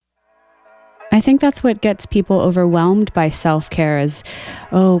I think that's what gets people overwhelmed by self-care is,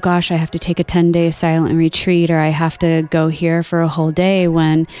 oh gosh, I have to take a 10-day silent retreat, or I have to go here for a whole day,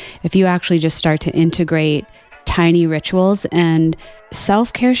 when if you actually just start to integrate tiny rituals, and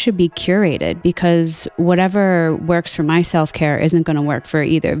self-care should be curated, because whatever works for my self-care isn't going to work for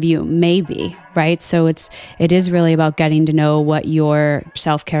either of you, maybe, right? So it is really about getting to know what your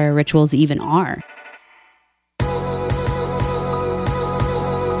self-care rituals even are.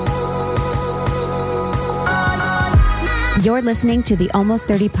 You're listening to the Almost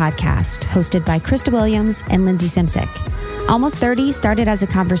 30 podcast, hosted by Krista Williams and Lindsay Simsick. Almost 30 started as a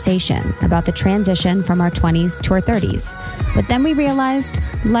conversation about the transition from our 20s to our 30s. But then we realized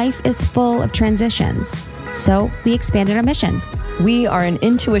life is full of transitions. So we expanded our mission. We are an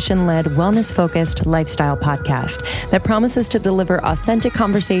intuition-led, wellness-focused lifestyle podcast that promises to deliver authentic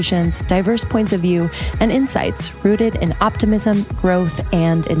conversations, diverse points of view, and insights rooted in optimism, growth,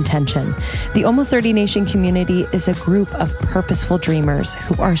 and intention. The Almost 30 Nation community is a group of purposeful dreamers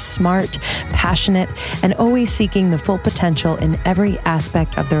who are smart, passionate, and always seeking the full potential in every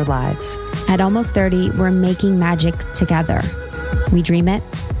aspect of their lives. At Almost 30, we're making magic together. We dream it,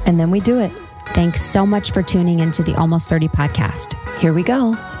 and then we do it. Thanks so much for tuning into the Almost 30 podcast. Here we go.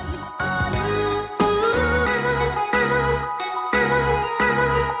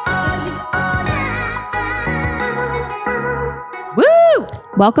 Woo!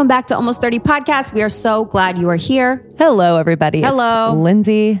 Welcome back to Almost 30 podcast. We are so glad you are here. Hello, everybody. Hello. It's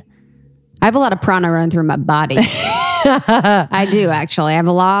Lindsay. I have a lot of prana running through my body. I do, actually. I have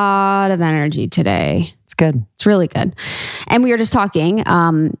a lot of energy today. It's good. It's really good. And we were just talking.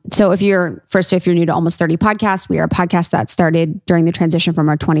 So if you're new to Almost 30 podcast, we are a podcast that started during the transition from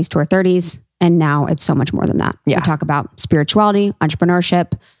our 20s to our 30s. And now it's so much more than that. Yeah. We talk about spirituality,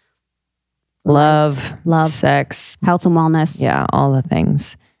 entrepreneurship, love, sex, health and wellness. Yeah, all the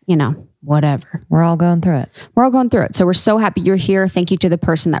things. You know, whatever. We're all going through it. We're all going through it. So we're so happy you're here. Thank you to the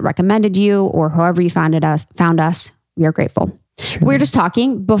person that recommended you or whoever you found us. We are grateful. Truly. We were just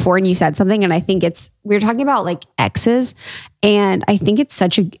talking before and you said something, and I think we were talking about like exes, and I think it's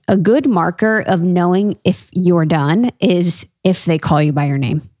such a good marker of knowing if you're done is if they call you by your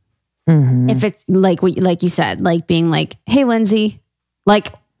name. Mm-hmm. If it's like you said, like being like, hey, Lindsay,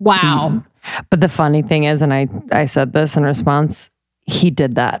 like, wow. Mm-hmm. But the funny thing is, and I said this in response, he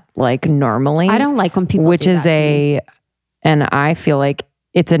did that like normally. I don't like when people which do is that and I feel like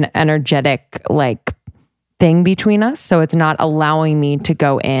it's an energetic like thing between us. So it's not allowing me to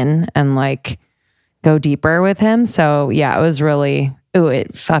go in and like go deeper with him. So yeah, it was really,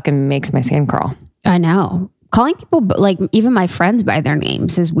 it fucking makes my skin crawl. I know. Calling people, like even my friends by their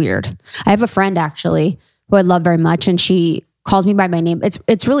names is weird. I have a friend actually who I love very much, and she calls me by my name.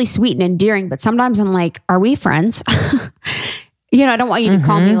 It's really sweet and endearing, but sometimes I'm like, are we friends? You know, I don't want you to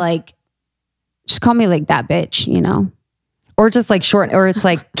call me like, just call me like that bitch, you know? Or just like short, or it's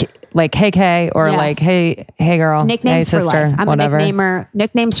like hey Kay, or Yes. like hey girl, Nicknames hey, for sister, life. I'm whatever. a nicknamer.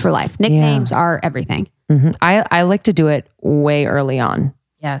 Nicknames for life. Nicknames are everything. Mm-hmm. I like to do it way early on.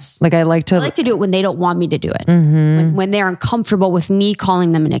 Yes. Like I like to do it when they don't want me to do it. Mm-hmm. When they're uncomfortable with me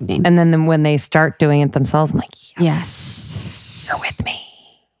calling them a nickname. And then when they start doing it themselves, I'm like, yes. you're with me.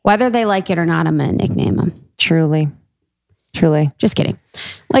 Whether they like it or not, I'm going to nickname them. Truly. Just kidding.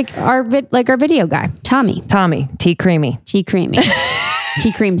 Like our video guy, Tommy. T Creamy. T Creamy.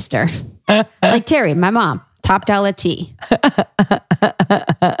 T Creamster. Like Terry, my mom. Top dollar tea.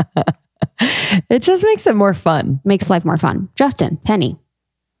 It just makes it more fun. Makes life more fun. Justin, Penny.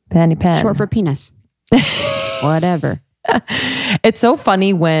 Penny Pen. Short for penis. Whatever. It's so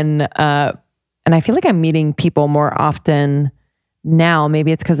funny when, and I feel like I'm meeting people more often now.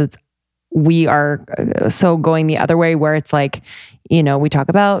 Maybe it's because we are so going the other way where it's like, you know, we talk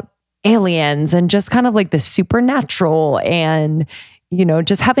about aliens and just kind of like the supernatural and, you know,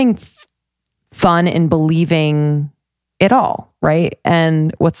 just having fun and believing it all, right?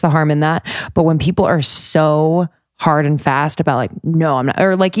 And what's the harm in that? But when people are so hard and fast about like, no, I'm not,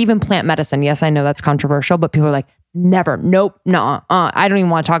 or like even plant medicine. Yes, I know that's controversial, but people are like, never, nope, no, I don't even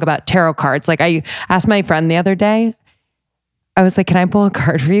want to talk about tarot cards. Like I asked my friend the other day, I was like, can I pull a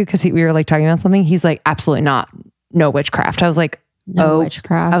card for you? Because we were like talking about something. He's like, absolutely not. No witchcraft. I was like, No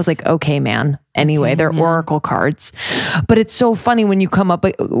witchcraft. I was like, okay, man. Anyway, they're oracle cards. But it's so funny when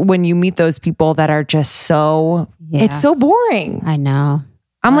you meet those people that are just so, it's so boring. I know.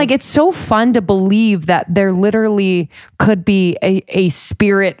 I'm like, it's so fun to believe that there literally could be a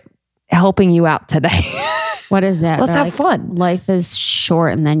spirit helping you out today. What is that? Let's They're have fun. Life is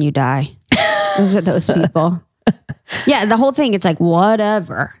short and then you die. Those are those people. Yeah, the whole thing, it's like,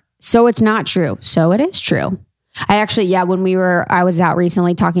 whatever. So it's not true. So it is true. I actually, I was out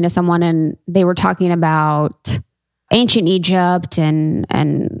recently talking to someone and they were talking about ancient Egypt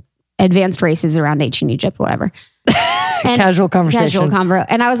and advanced races around ancient Egypt, whatever. And Casual conversation.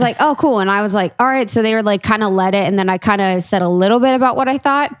 And I was like, oh, cool. And I was like, all right. So they were like kind of led it. And then I kind of said a little bit about what I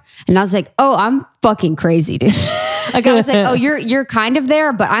thought. And I was like, oh, I'm fucking crazy, dude. Like I was like, oh, you're kind of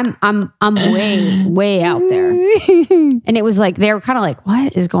there, but I'm way, way out there. And it was like, they were kind of like,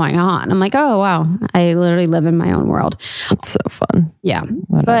 what is going on? I'm like, oh, wow. I literally live in my own world. It's so fun. Yeah.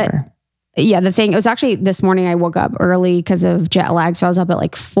 Whatever. But yeah, the thing, it was actually this morning I woke up early because of jet lag. So I was up at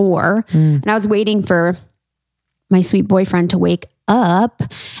like 4 and I was waiting for my sweet boyfriend to wake up.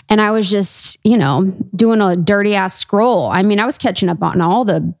 And I was just, doing a dirty ass scroll. I mean, I was catching up on all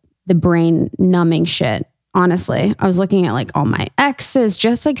the brain numbing shit. Honestly, I was looking at like all my exes,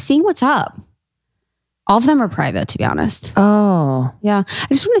 just like seeing what's up. All of them are private, to be honest. Oh, Yeah. I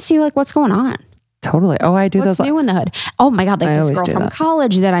just want to see like what's going on. totally. Oh, I do What's those. new in the hood? Oh my God. Like I this always girl do from that.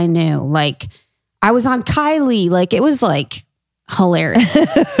 college that I knew. Like I was on Kylie. Like it was like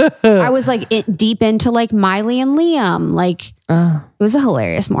hilarious. I was like deep into like Miley and Liam. Like it was a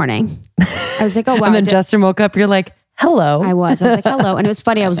hilarious morning. I was like, oh wow. And then Justin woke up. You're like, hello. I was like, hello. And it was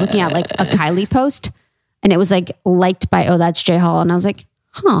funny. I was looking at like a Kylie post and it was like liked by, oh, that's J Hall. And I was like,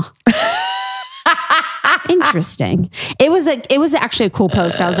 huh. Interesting. It was actually a cool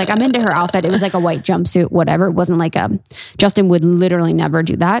post. I was like, I'm into her outfit. It was like a white jumpsuit, whatever. It wasn't like Justin would literally never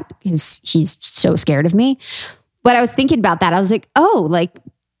do that because he's so scared of me. But I was thinking about that. I was like, oh, like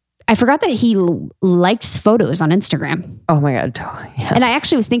I forgot that he likes photos on Instagram. Oh my God. Yes. And I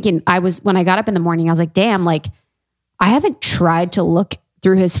actually was thinking, when I got up in the morning, I was like, damn, like I haven't tried to look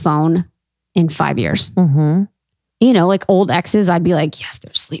through his phone in 5 years. Mm-hmm. Like old exes, I'd be like, yes,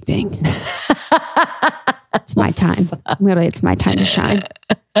 they're sleeping. It's my time. Literally, it's my time to shine.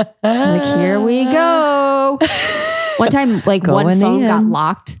 I was like, here we go. One time, like one phone got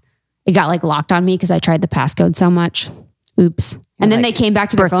locked. It got like locked on me because I tried the passcode so much. Oops. And then they came back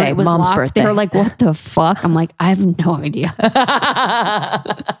to their phone. It was mom's locked. birthday. They were like, what the fuck? I'm like, I have no idea.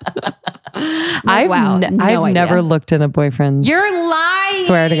 I've never looked in a boyfriend's. You're lying.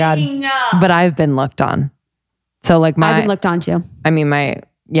 Swear to God. But I've been looked on. So like I've been looked on too. I mean, my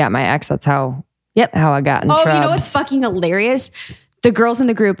ex, that's how I got in Oh, trubs. you know what's fucking hilarious? The girls in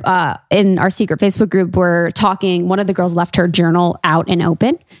the group, in our secret Facebook group were talking. One of the girls left her journal out and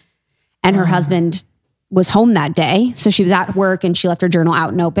open and her husband was home that day. So she was at work and she left her journal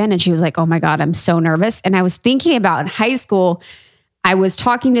out and open and she was like, oh my God, I'm so nervous. And I was thinking about in high school, I was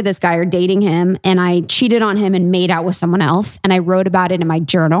talking to this guy or dating him and I cheated on him and made out with someone else. And I wrote about it in my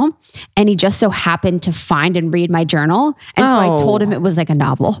journal and he just so happened to find and read my journal. And so I told him it was like a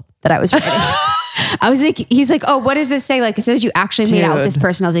novel that I was writing. I was like, he's like, oh, what does this say? Like it says you actually made out with this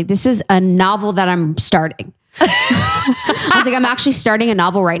person. I was like, this is a novel that I'm starting. I was like, I'm actually starting a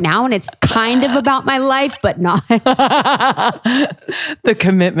novel right now and it's kind of about my life, but not. The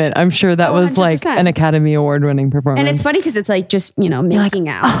commitment. I'm sure that was 100%. like an Academy Award winning performance. And it's funny because it's like just, making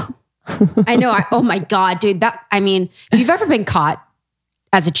out. I know. Oh my God, dude. If you've ever been caught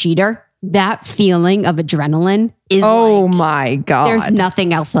as a cheater, that feeling of adrenaline is my God. There's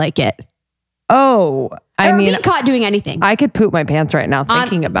nothing else like it. Oh, I mean, being caught doing anything. I could poop my pants right now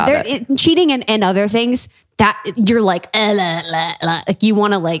thinking about it. Cheating and other things that you're like, like you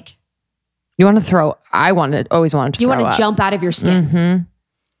want to like. You want to throw. I always wanted to. You throw want to up. jump out of your skin.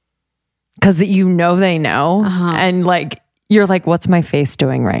 Because they know, and like you're like, what's my face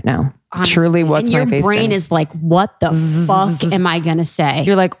doing right now? Honestly. Truly, what's my face doing? Your brain is like, what the fuck am I gonna say?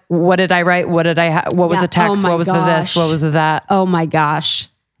 You're like, what did I write? What did I? What was the text? What was the this? What was the that? Oh my gosh,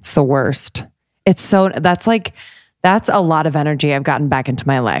 it's the worst. It's so that's a lot of energy I've gotten back into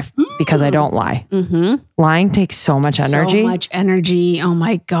my life because I don't lie. Lying takes so much energy. So much energy. Oh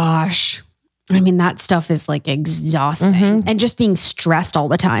my gosh. I mean, that stuff is like exhausting and just being stressed all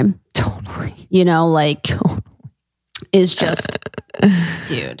the time. Totally. Is just,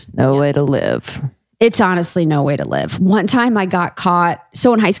 dude. No way to live. It's honestly no way to live. One time I got caught.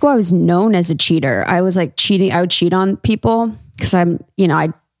 So in high school, I was known as a cheater. I was like cheating. I would cheat on people because I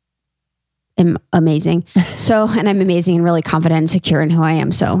am amazing. And I'm amazing and really confident and secure in who I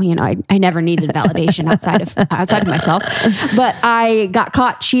am. So, I never needed validation outside of myself, but I got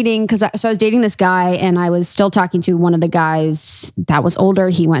caught cheating because I was dating this guy and I was still talking to one of the guys that was older.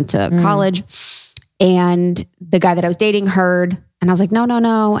 He went to college and the guy that I was dating heard and I was like,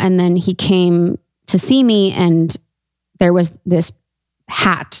 no. And then he came to see me and there was this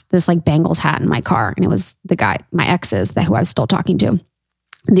hat, this like Bengals hat in my car. And it was the guy, my ex's who I was still talking to,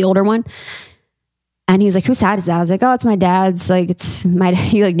 the older one. And he was like, whose hat is that? I was like, oh, it's my dad's. Like,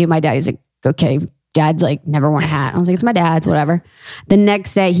 he like knew my dad. He's like, okay, dad's like never worn a hat. I was like, it's my dad's, whatever. The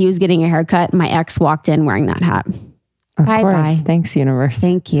next day he was getting a haircut and my ex walked in wearing that hat. Of course. Bye. Thanks, universe.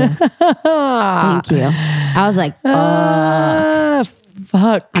 Thank you. Thank you. I was like,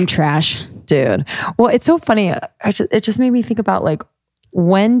 fuck. I'm trash. Dude. Well, it's so funny. It just made me think about like,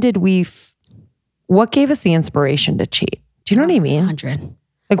 when did what gave us the inspiration to cheat? Do you know what I mean? 100.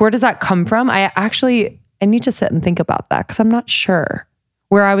 Like, where does that come from? I need to sit and think about that because I'm not sure.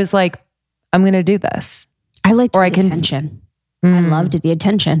 Where I was like, I'm going to do this. I liked the attention. I loved the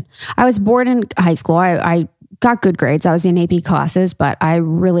attention. I was bored in high school. I got good grades. I was in AP classes, but I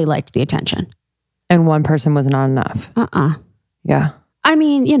really liked the attention. And one person was not enough. Yeah. I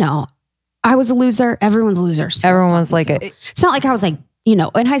mean, you know, I was a loser. Everyone's a loser. So everyone was like, it's not like I was like, you know,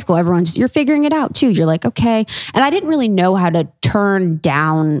 in high school, you're figuring it out too. You're like, okay. And I didn't really know how to turn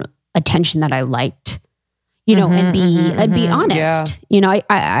down attention that I liked, you know, and be honest. Yeah. You know,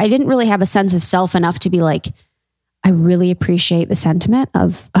 I didn't really have a sense of self enough to be like, I really appreciate the sentiment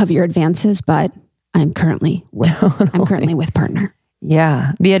of your advances, but I'm currently with partner.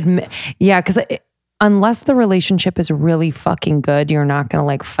 Yeah. Because unless the relationship is really fucking good, you're not going to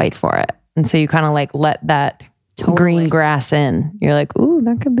like fight for it. And so you kind of like let that green grass in. You're like, ooh,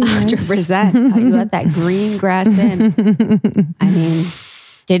 that could be nice. 100%. You let that green grass in. I mean,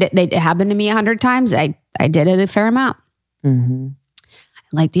 it happened to me 100 times. I did it a fair amount. I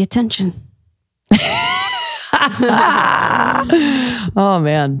like the attention. Oh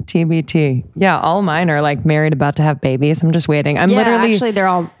man, TBT. Yeah, all mine are like married, about to have babies. I'm just waiting. Actually they're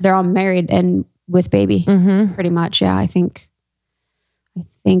all married and with baby. Pretty much. Yeah, I think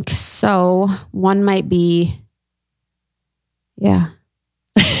so. One might be. Yeah.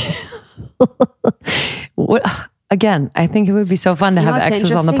 Again, I think it would be so fun to have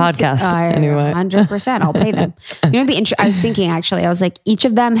exes on the podcast. Anyway, 100%. I'll pay them. You know, it'd be interesting. I was thinking actually, I was like, each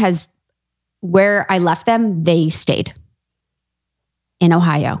of them has where I left them. They stayed in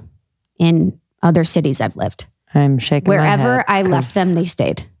Ohio, in other cities I've lived. I'm shaking. Wherever I left them, they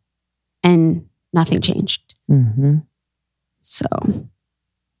stayed, and nothing changed. So,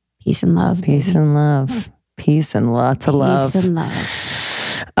 peace and love. Peace and love. Peace and lots of love. Peace and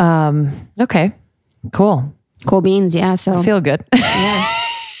love. Okay. Cool. Cool beans. Yeah. So I feel good. Yeah.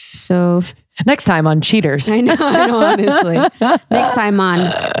 So next time on Cheaters. I know, honestly. Next time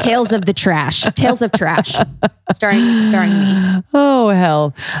on Tales of Trash, starring me. Oh,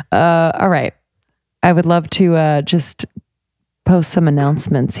 hell. All right. I would love to just post some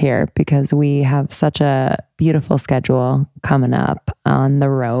announcements here because we have such a beautiful schedule coming up on the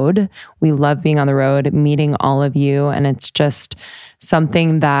road. We love being on the road, meeting all of you. And it's just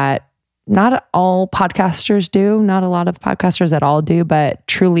something that not all podcasters do, not a lot of podcasters at all do, but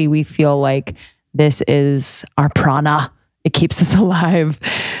truly we feel like this is our prana. It keeps us alive.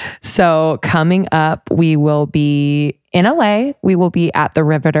 So coming up, we will be in LA. We will be at the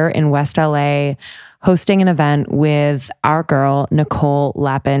Riveter in West LA, hosting an event with our girl, Nicole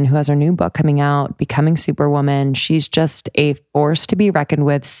Lapin, who has her new book coming out, Becoming Superwoman. She's just a force to be reckoned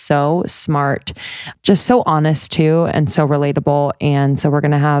with. So smart, just so honest too, and so relatable. And so we're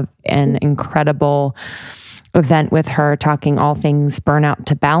going to have an incredible event with her, talking all things burnout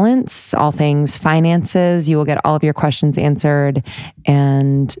to balance, all things finances. You will get all of your questions answered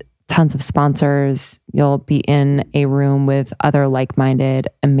and tons of sponsors. You'll be in a room with other like-minded,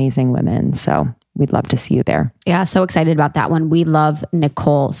 amazing women. So we'd love to see you there. Yeah, so excited about that one. We love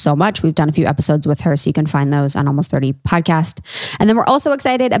Nicole so much. We've done a few episodes with her, so you can find those on Almost 30 podcast. And then we're also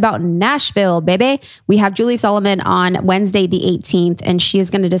excited about Nashville, baby. We have Julie Solomon on Wednesday, the 18th, and she is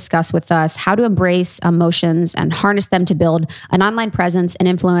going to discuss with us how to embrace emotions and harness them to build an online presence and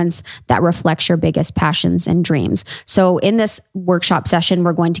influence that reflects your biggest passions and dreams. So in this workshop session,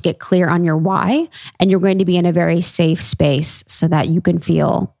 we're going to get clear on your why, and you're going to be in a very safe space so that you can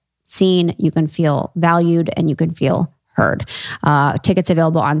feel seen, you can feel valued, and you can feel heard. Tickets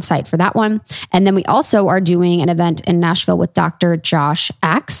available on site for that one. And then we also are doing an event in Nashville with Dr. Josh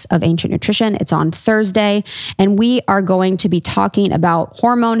Axe of Ancient Nutrition. It's on Thursday. And we are going to be talking about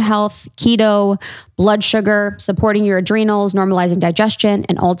hormone health, keto, blood sugar, supporting your adrenals, normalizing digestion,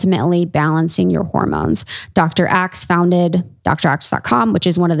 and ultimately balancing your hormones. Dr. Axe founded draxe.com, which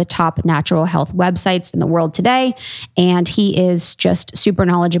is one of the top natural health websites in the world today. And he is just super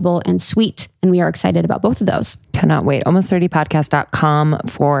knowledgeable and sweet. And we are excited about both of those. Cannot wait. Almost30podcast.com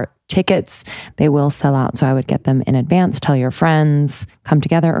for tickets. They will sell out, so I would get them in advance. Tell your friends, come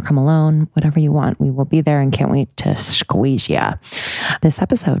together or come alone, whatever you want. We will be there and can't wait to squeeze you. This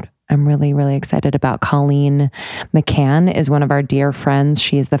episode I'm really, really excited about. Colleen McCann is one of our dear friends.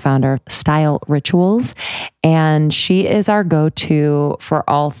 She is the founder of Style Rituals, and she is our go-to for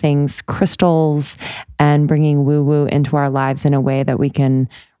all things crystals and bringing woo-woo into our lives in a way that we can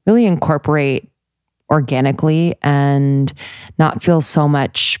really incorporate organically and not feel so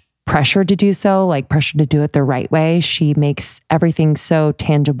much pressure to do so, like pressure to do it the right way. She makes everything so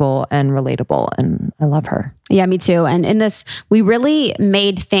tangible and relatable, and I love her. Yeah, me too. And in this, we really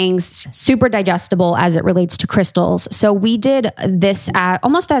made things super digestible as it relates to crystals. So we did this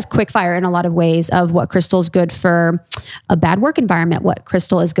almost as quick fire in a lot of ways of what crystal is good for a bad work environment, what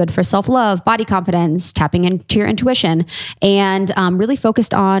crystal is good for self-love, body confidence, tapping into your intuition, and really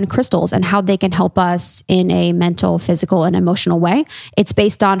focused on crystals and how they can help us in a mental, physical, and emotional way. It's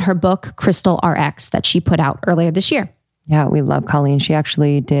based on her book, Crystal RX, that she put out earlier this year. Yeah, we love Colleen. She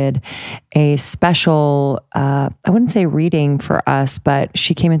actually did a special, I wouldn't say reading for us, but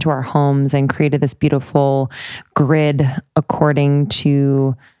she came into our homes and created this beautiful grid according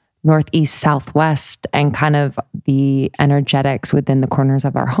to northeast, southwest, and kind of the energetics within the corners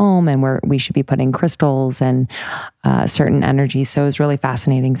of our home and where we should be putting crystals and certain energies. So it was really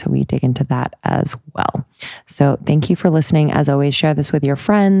fascinating. So we dig into that as well. So thank you for listening. As always, share this with your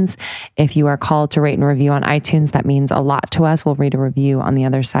friends. If you are called to rate and review on iTunes, that means a lot to us. We'll read a review on the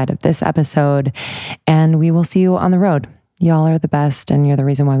other side of this episode, and we will see you on the road. Y'all are the best, and you're the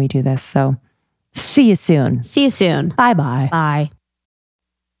reason why we do this. So see you soon. See you soon. Bye-bye. Bye.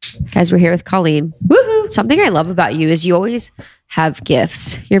 Guys, we're here with Colleen. Woohoo! Something I love about you is you always have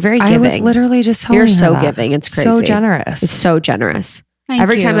gifts. You're very giving. I was literally just telling You're her so that. giving. It's crazy. So generous. It's so generous. Thank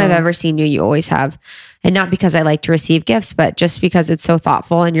Every you. time I've ever seen you, you always have. And not because I like to receive gifts, but just because it's so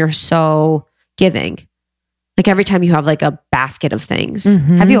thoughtful and you're so giving. Like every time you have like a basket of things.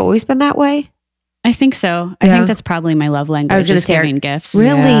 Mhm. Have you always been that way? I think so. I Yeah. think that's probably my love language. I was gonna is say, giving gifts.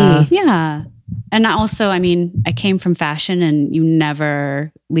 Really? Yeah. Yeah. And also, I mean, I came from fashion, and you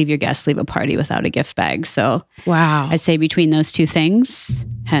never leave your guests leave a party without a gift bag. So Wow. I'd say between those two things,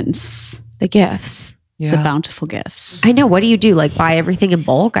 hence The gifts. the bountiful gifts. I know. What do you do? Like buy everything in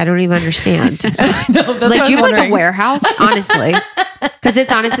bulk? I don't even understand. Like, do you have like a warehouse? Honestly. Because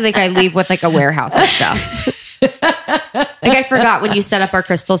it's honestly like I leave with like a warehouse of stuff. Like I forgot when you set up our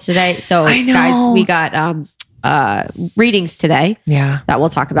crystals today. So I know. guys, we got readings today Yeah. that we'll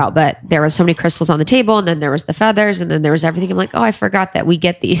talk about. But there was so many crystals on the table, and then there was the feathers, and then there was everything. I'm like, oh, I forgot that we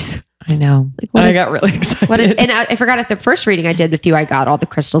get these. I know. Like, what I did- got really excited. and I forgot at the first reading I did with you, I got all the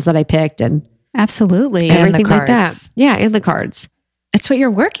crystals that I picked and Absolutely. And the everything like that. cards. Yeah, and the cards. It's what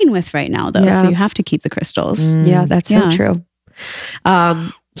you're working with right now, though. Yeah. So you have to keep the crystals. Yeah, that's Yeah. so true.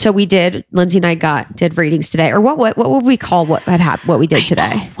 So we did. Lindsay and I did readings today, or what would we call what had happened? What we did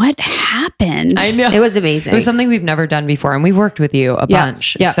today? What happened? I know. It was amazing. It was something we've never done before, and we've worked with you a Yeah,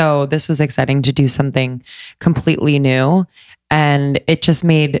 bunch. yeah. So this was exciting to do something completely new, and it just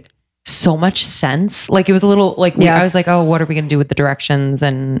made so much sense. Like it was a little like Yeah. I was like, oh, what are we going to do with the directions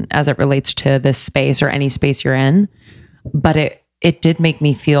and as it relates to this space or any space you're in? But it did make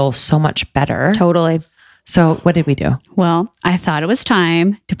me feel so much better. Totally. So what did we do? Well, I thought it was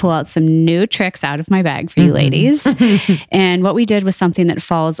time to pull out some new tricks out of my bag for you ladies. And what we did was something that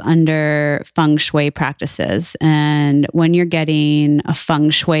falls under feng shui practices. And when you're getting a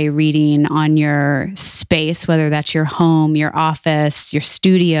feng shui reading on your space, whether that's your home, your office, your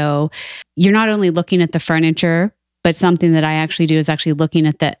studio, you're not only looking at the furniture, but something that I actually do is actually looking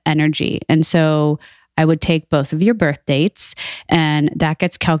at the energy. And so I would take both of your birth dates, and that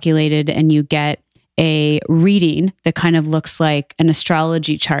gets calculated, and you get a reading that kind of looks like an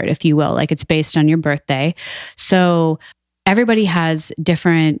astrology chart, if you will, like it's based on your birthday. So everybody has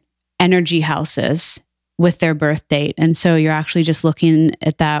different energy houses with their birth date. And so you're actually just looking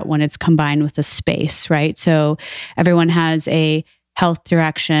at that when it's combined with a space, right? So everyone has a health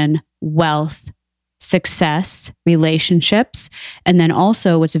direction, wealth, success, relationships. And then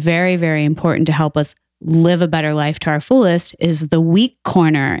also what's very, very important to help us live a better life to our fullest is the weak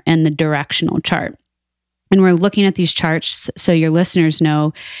corner and the directional chart. And we're looking at these charts so your listeners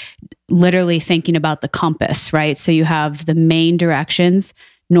know, literally thinking about the compass, right? So you have the main directions,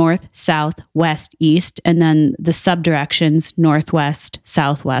 north, south, west, east, and then the subdirections, northwest,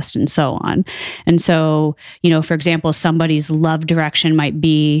 southwest, and so on. And so, for example, somebody's love direction might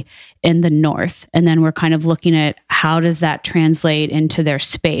be in the north. And then we're kind of looking at how does that translate into their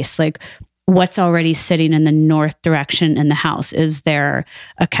space? Like, what's already sitting in the north direction in the house? Is there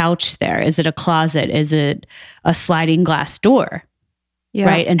a couch there? Is it a closet? Is it a sliding glass door? Yeah.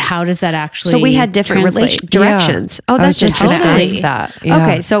 right? And how does that actually So we had different translate? directions. Oh, I was that's just gonna ask interesting. that. Yeah.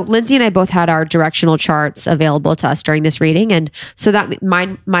 Okay, so Lindsay and I both had our directional charts available to us during this reading, and so that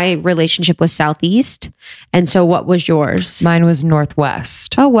my relationship was southeast. And so, what was yours? Mine was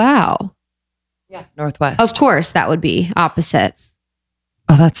northwest. Oh wow! Yeah, northwest. Of course, that would be opposite.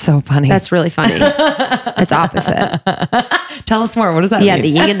 Oh, that's so funny. That's really funny. It's opposite. Tell us more. What does that Yeah, mean? the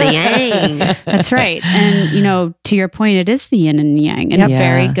yin and the yang. That's right. And, to your point, it is the yin and yang in a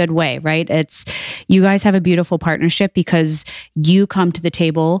very good way, right? It's, you guys have a beautiful partnership because you come to the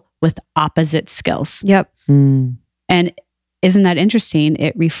table with opposite skills. Yep. Mm. And isn't that interesting?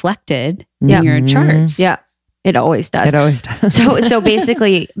 It reflected Yep. in your charts. Yeah. It always does. It always does. So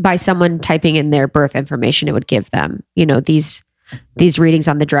basically, by someone typing in their birth information, it would give them, these readings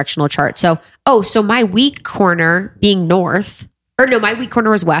on the directional chart. So my weak corner being north, or no, my weak corner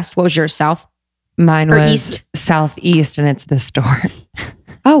was west. What was yours? South? Mine Or was east? southeast, and it's this door.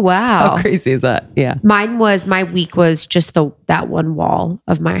 Oh, wow. How crazy is that? Yeah. My week was just that one wall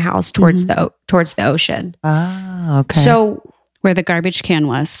of my house towards the ocean. Oh, okay. So Where the garbage can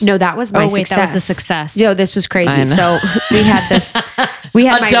was. no, that was my wait, success. that was a success. Yo, this was I crazy. know. So we had this. We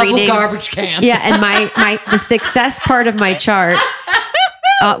had my reading. garbage can. Yeah, and the success part of my chart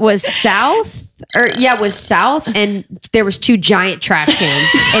was south. Was south, and there was 2 giant trash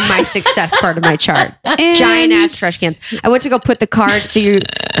cans in my success part of my chart. Giant ass trash cans. I went to go put the card.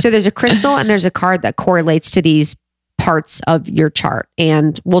 So there's a crystal and there's a card that correlates to these parts of your chart,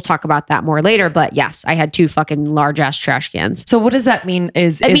 and we'll talk about that more later. But yes, I had 2 fucking large ass trash cans. So what does that mean?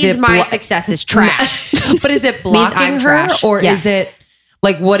 It means my success is trash. But is it Means I'm blocking her, trash. or Yes. is it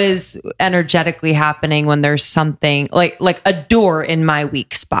like what is energetically happening when there's something like a door in my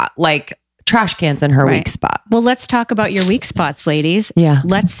weak spot, like trash cans in her Right. weak spot? Well, let's talk about your weak spots, ladies. Yeah.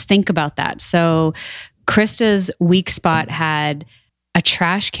 Let's think about that. So Krista's weak spot had a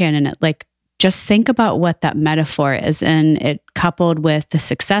trash can in it. Like, just think about what that metaphor is, and it coupled with the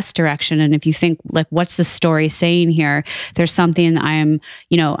success direction. And if you think, like, what's the story saying here? There's something I'm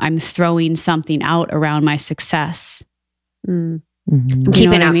throwing something out around my success. I'm You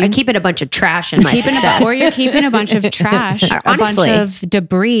keeping know what I mean? I'm keeping a bunch of trash in my success. Or you're keeping a bunch of trash, a Honestly. bunch of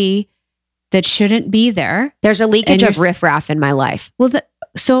debris that shouldn't be there. There's a leakage And of riffraff in my life. Well,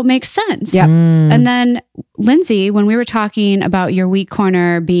 so it makes sense. Yep. And then, Lindsay, when we were talking about your weak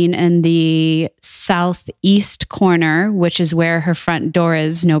corner being in the southeast corner, which is where her front door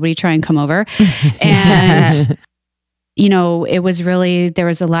is, nobody try and come over. And, it was really, there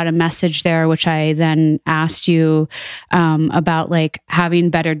was a lot of message there, which I then asked you about, like, having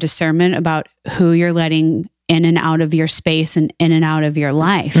better discernment about who you're letting in and out of your space and in and out of your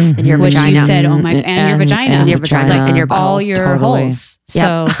life. And your Which vagina. you said, and your vagina. And your vagina. Like, And your all ball. your Totally. holes.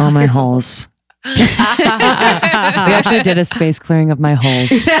 Yep. So All my holes. We actually did a space clearing of my holes.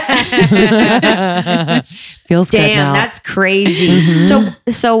 Feels good Damn, now. that's crazy.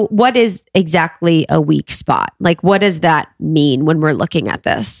 So what is exactly a weak spot? Like, what does that mean when we're looking at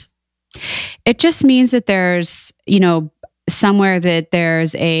this? it just means that there's, somewhere that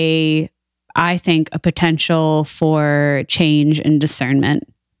there's I think, a potential for change and discernment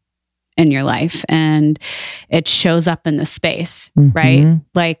in your life. And it shows up in the space, right?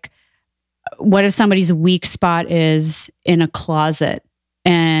 Like, what if somebody's weak spot is in a closet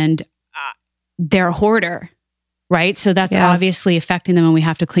and they're a hoarder, right? So that's obviously affecting them, and we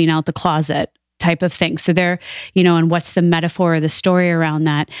have to clean out the closet type of thing. So they're, and what's the metaphor or the story around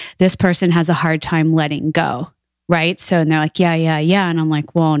that? This person has a hard time letting go. Right. So, and they're like, yeah. And I'm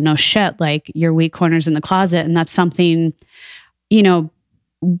like, well, no shit. Like, your weak corner's in the closet. And that's something, the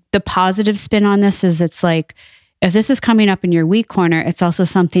positive spin on this is, it's like, if this is coming up in your weak corner, it's also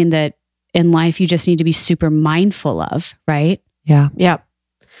something that in life you just need to be super mindful of. Right. Yeah. Yep.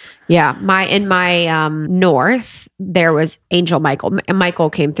 Yeah. In my north, there was Angel Michael. Michael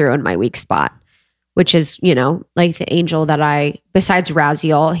came through in my weak spot, which is, like the angel that besides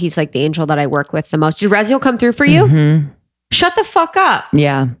Raziel, he's like the angel that I work with the most. Did Raziel come through for you? Shut the fuck up.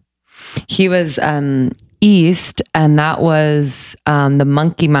 Yeah. He was east, and that was the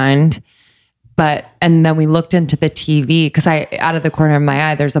monkey mind. And then we looked into the TV because out of the corner of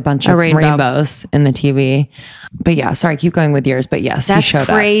my eye, there's a bunch of rainbows in the TV. But yeah, sorry, keep going with yours. But yes, That's he showed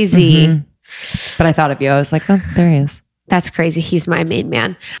crazy. up. But I thought of you. I was like, oh, there he is. That's crazy. He's my main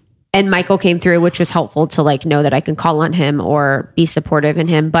man. And Michael came through, which was helpful to, like, know that I can call on him or be supportive in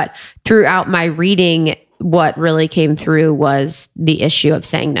him. But throughout my reading, what really came through was the issue of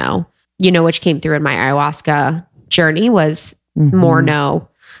saying no, which came through in my ayahuasca journey was more no,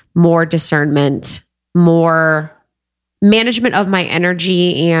 more discernment, more management of my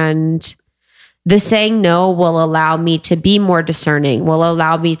energy, and the saying no will allow me to be more discerning, will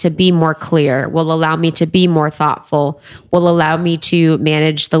allow me to be more clear, will allow me to be more thoughtful, will allow me to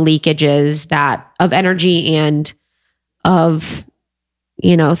manage the leakages of energy and of,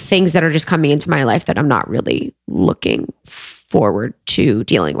 things that are just coming into my life that I'm not really looking forward to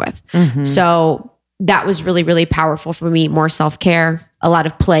dealing with. Mm-hmm. So that was really, really powerful for me. More self-care. A lot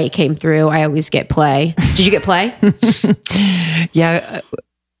of play came through. I always get play. Did you get play? Yeah.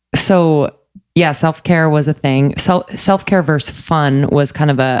 So yeah, self-care was a thing. Self-care versus fun was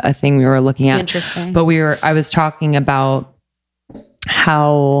kind of a thing we were looking at. Interesting. But I was talking about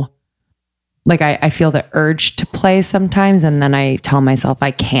how like I feel the urge to play sometimes, and then I tell myself I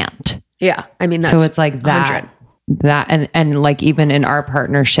can't. Yeah. I mean, that's so it's like 100. that and like even in our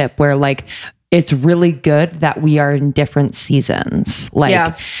partnership where like it's really good that we are in different seasons.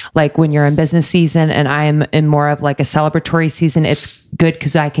 Like when you're in business season and I'm in more of like a celebratory season, it's good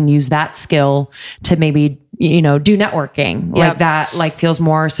because I can use that skill to maybe, do networking. Like that like feels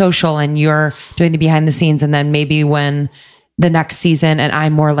more social, and you're doing the behind the scenes. And then maybe when the next season and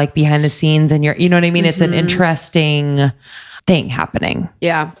I'm more like behind the scenes and you're, you know what I mean? Mm-hmm. It's an interesting thing happening.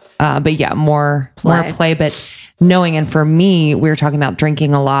 Yeah. But yeah, more play, but knowing. And for me, we were talking about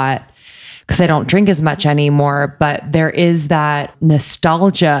drinking a lot, because I don't drink as much anymore, but there is that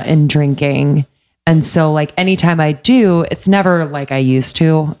nostalgia in drinking. And so like anytime I do, it's never like I used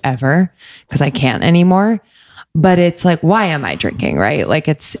to ever, because I can't anymore. But it's like, why am I drinking? Right? Like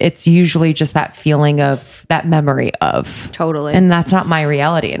it's usually just that feeling of that memory of. Totally. And that's not my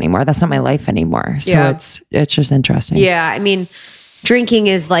reality anymore. That's not my life anymore. So it's just interesting. Yeah. I mean, drinking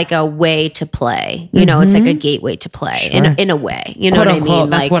is like a way to play, it's like a gateway to play in a way, Quote, what unquote, I mean?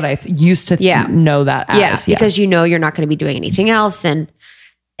 That's like, what I used to know that as. Yeah. Because you're not going to be doing anything else. And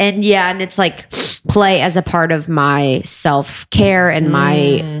it's like play as a part of my self-care and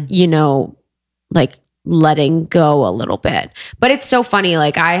my, like letting go a little bit. But it's so funny.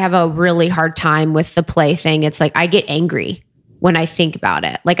 Like I have a really hard time with the play thing. It's like, I get angry when I think about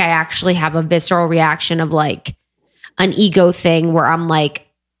it. Like I actually have a visceral reaction of like an ego thing where I'm like,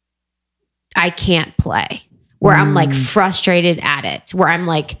 I can't play, where I'm like frustrated at it, where I'm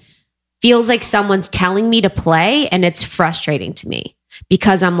like, feels like someone's telling me to play and it's frustrating to me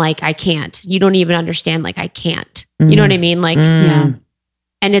because I'm like, I can't. You don't even understand. Like I can't. You know what I mean? Like, yeah.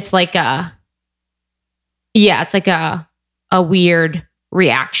 And it's like it's like a weird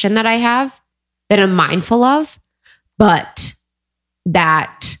reaction that I have that I'm mindful of, but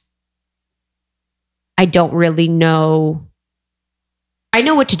that I don't really know. I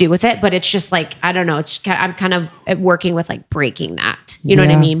know what to do with it, but it's just like, I don't know. It's kind of, I'm kind of working with like breaking that. You know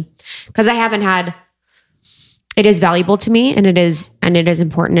what I mean? Because I haven't had. It is valuable to me, and it is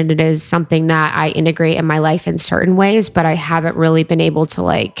important, and it is something that I integrate in my life in certain ways. But I haven't really been able to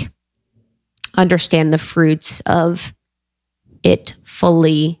like understand the fruits of it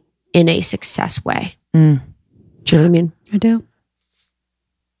fully in a success way. Do you know what I mean? I do.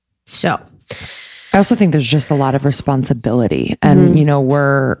 So. I also think there's just a lot of responsibility, and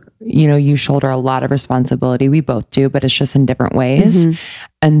you shoulder a lot of responsibility. We both do, but it's just in different ways.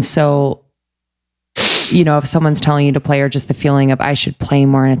 And so, if someone's telling you to play, or just the feeling of I should play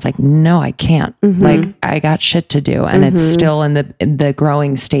more, and it's like, no, I can't. Like I got shit to do, and it's still in the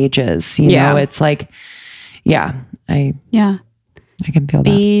growing stages. It's like, I can feel that.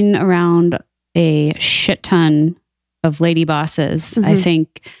 Being around a shit ton of lady bosses, I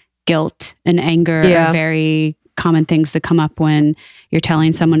think guilt and anger are very common things that come up when you're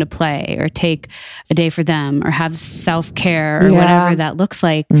telling someone to play or take a day for them or have self-care or whatever that looks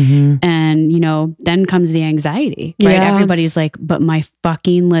like. And, then comes the anxiety, right? Everybody's like, but my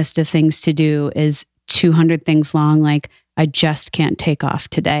fucking list of things to do is 200 things long. Like I just can't take off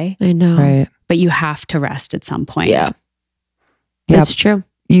today. I know. Right. But you have to rest at some point. Yeah. That's true.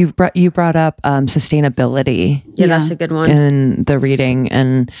 You brought up sustainability. Yeah, that's a good one. In the reading,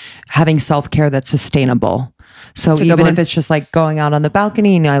 and having self-care that's sustainable. So even if it's just like going out on the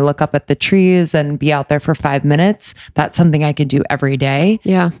balcony and I look up at the trees and be out there for 5 minutes, that's something I could do every day.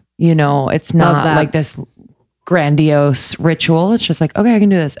 Yeah. It's not like this grandiose ritual. It's just like, okay, I can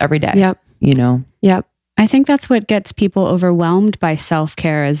do this every day. Yep. Yep. I think that's what gets people overwhelmed by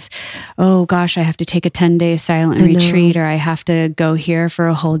self-care is, oh gosh, I have to take a 10-day silent retreat, or I have to go here for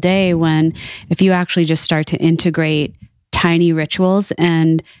a whole day, when if you actually just start to integrate tiny rituals,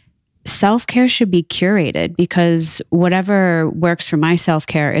 and self-care should be curated, because whatever works for my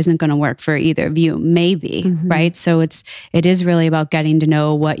self-care isn't going to work for either of you, maybe, right? So it is really about getting to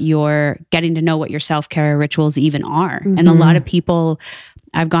know what your self-care rituals even are. And a lot of people,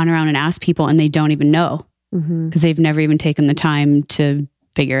 I've gone around and asked people and they don't even know, because they've never even taken the time to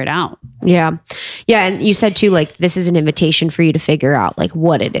figure it out. Yeah. Yeah. And you said too, like, this is an invitation for you to figure out like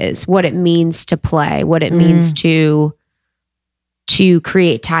what it is, what it means to play, what it means to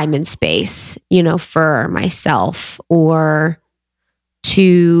create time and space, you know, for myself, or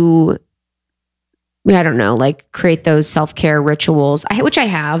to, I don't know, like create those self-care rituals, which I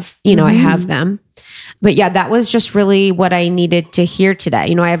have, you know, I have them. But yeah, that was just really what I needed to hear today.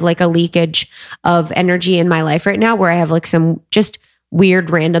 You know, I have like a leakage of energy in my life right now where I have like some just weird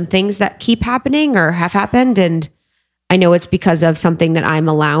random things that keep happening or have happened. And I know it's because of something that I'm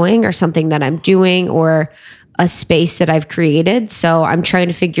allowing or something that I'm doing or a space that I've created. So I'm trying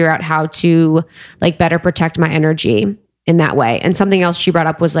to figure out how to like better protect my energy in that way. And something else she brought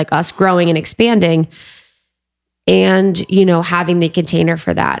up was like us growing and expanding and, you know, having the container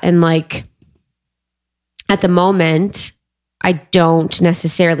for that. And like at the moment, I don't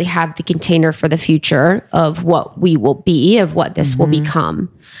necessarily have the container for the future of what we will be, of what this will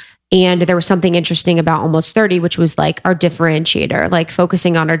become. And there was something interesting about Almost 30, which was like our differentiator, like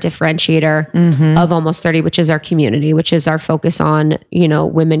focusing on our differentiator of Almost 30, which is our community, which is our focus on, you know,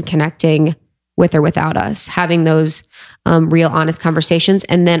 women connecting with or without us, having those real, honest conversations.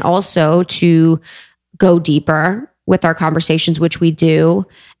 And then also to go deeper with our conversations, which we do.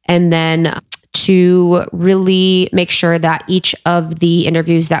 And then to really make sure that each of the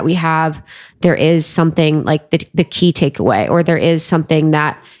interviews that we have, there is something like the key takeaway, or there is something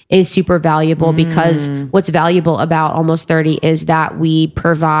that is super valuable, because what's valuable about Almost 30 is that we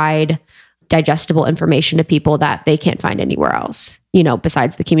provide digestible information to people that they can't find anywhere else, you know,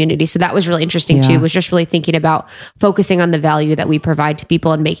 besides the community. So that was really interesting too, was just really thinking about focusing on the value that we provide to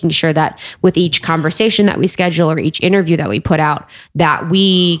people and making sure that with each conversation that we schedule or each interview that we put out, that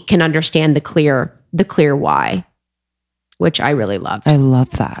we can understand the clear why, which I really loved. I love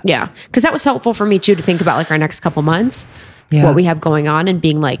that. Yeah. Cause that was helpful for me too, to think about like our next couple months, what we have going on, and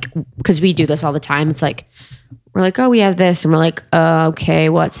being like, cause we do this all the time. It's like, we're like, oh, we have this. And we're like, okay,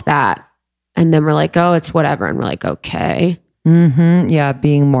 what's that? And then we're like, oh, it's whatever. And we're like, okay. Yeah.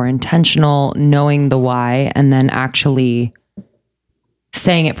 Being more intentional, knowing the why, and then actually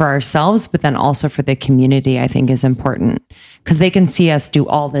saying it for ourselves, but then also for the community, I think is important, because they can see us do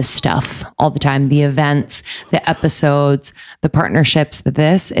all this stuff all the time, the events, the episodes, the partnerships,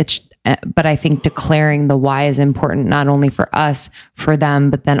 but I think declaring the why is important, not only for us, for them,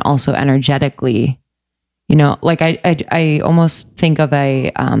 but then also energetically, you know, like I almost think of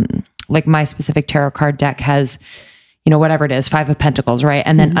like my specific tarot card deck has, you know, whatever it is, 5 of Pentacles, right?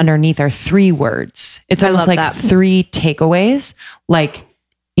 And then underneath are 3 words. It's almost like that. 3 takeaways, like,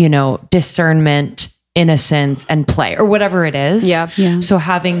 you know, discernment, innocence, and play, or whatever it is. Yeah. So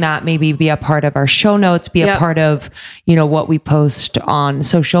having that maybe be a part of our show notes, be a part of, you know, what we post on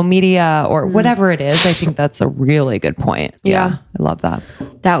social media or whatever it is. I think that's a really good point. Yeah. I love that.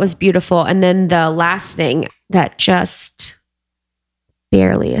 That was beautiful. And then the last thing that just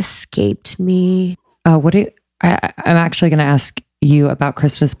barely escaped me. I'm actually going to ask you about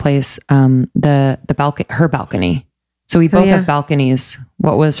Krista's place, the balcony, her balcony. So we both have balconies.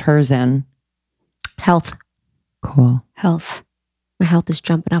 What was hers in? Health. Cool. Health. My health is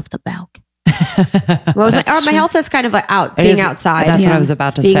jumping off the balcony. My health is kind of like being outside. That's what I was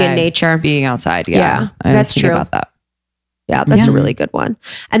about to say. Being in nature. Being outside. Yeah. That's true. About that. Yeah, that's a really good one.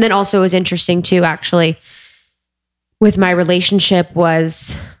 And then also it was interesting too, actually, with my relationship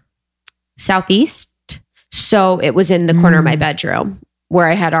was southeast. So it was in the corner of my bedroom where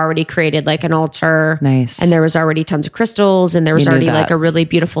I had already created like an altar. Nice. And there was already tons of crystals, and there was already like a really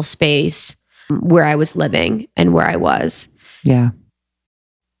beautiful space where I was living and where I was. Yeah.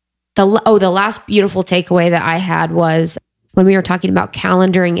 The last beautiful takeaway that I had was when we were talking about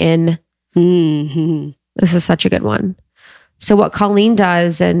calendaring in. This is such a good one. So what Colleen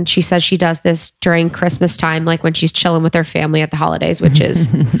does, and she says she does this during Christmas time, like when she's chilling with her family at the holidays, which is,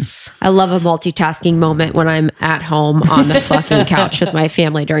 I love a multitasking moment when I'm at home on the fucking couch with my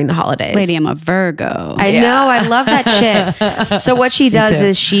family during the holidays. Lady, I'm a Virgo. I know. I love that shit. So what she does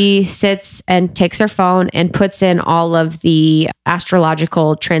is she sits and takes her phone and puts in all of the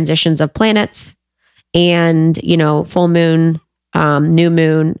astrological transitions of planets and, you know, full moon, new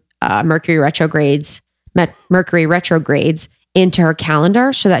moon, Mercury retrogrades into her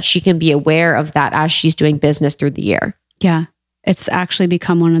calendar so that she can be aware of that as she's doing business through the year. Yeah. It's actually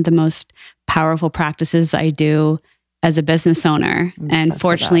become one of the most powerful practices I do as a business owner. And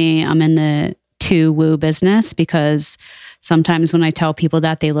fortunately, I'm in the 2 woo business, because sometimes when I tell people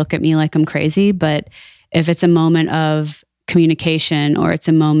that, they look at me like I'm crazy. But if it's a moment of communication or it's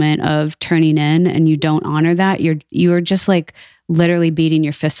a moment of turning in and you don't honor that, you're just like literally beating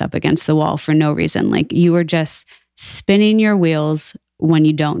your fists up against the wall for no reason. Like you are just spinning your wheels when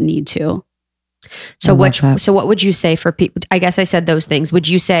you don't need to. So what would you say for people? I guess I said those things. Would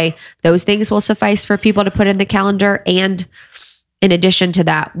you say those things will suffice for people to put in the calendar? And in addition to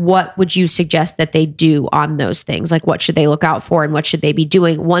that, what would you suggest that they do on those things? Like what should they look out for and what should they be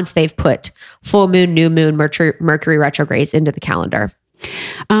doing once they've put full moon, new moon, Mercury retrogrades into the calendar?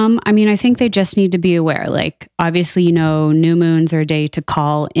 I mean, I think they just need to be aware. Like, obviously, new moons are a day to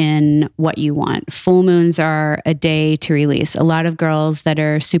call in what you want. Full moons are a day to release. A lot of girls that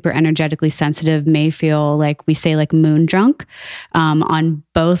are super energetically sensitive may feel like we say like moon drunk on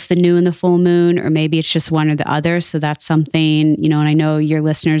both the new and the full moon, or maybe it's just one or the other. So that's something, and I know your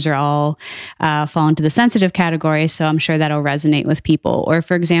listeners are all fall into the sensitive category. So I'm sure that'll resonate with people. Or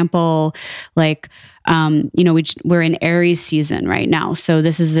for example, like, we're in Aries season right now. So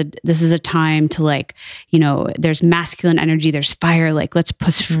this is a time to like, there's masculine energy, there's fire, like let's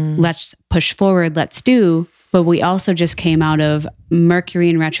push forward, let's do. But we also just came out of Mercury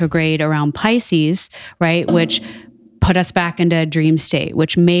in retrograde around Pisces, right? Which put us back into a dream state,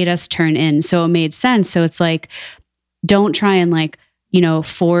 which made us turn in. So it made sense. So it's like, don't try and like,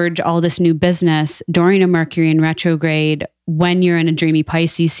 forge all this new business during a Mercury in retrograde when you're in a dreamy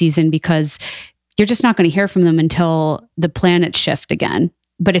Pisces season, because you're just not going to hear from them until the planets shift again.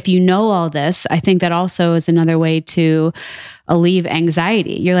 But if you know all this, I think that also is another way to alleviate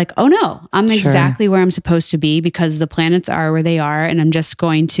anxiety. You're like, oh no, I'm exactly where I'm supposed to be because the planets are where they are, and I'm just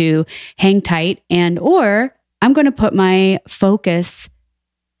going to hang tight, or I'm going to put my focus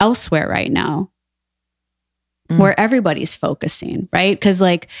elsewhere right now, where everybody's focusing, right? Because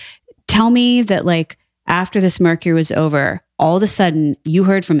like, tell me that like after this Mercury was over, all of a sudden you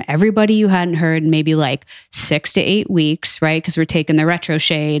heard from everybody you hadn't heard in maybe like 6 to 8 weeks, right? Because we're taking the retro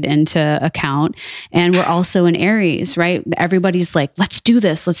shade into account. And we're also in Aries, right? Everybody's like, let's do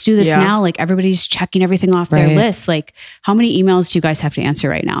this now. Like everybody's checking everything off their list. Like, how many emails do you guys have to answer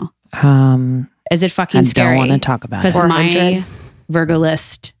right now? Is it fucking scary? I don't want to talk about it. Because my Virgo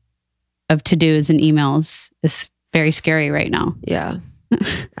list of to-dos and emails is very scary right now. Yeah,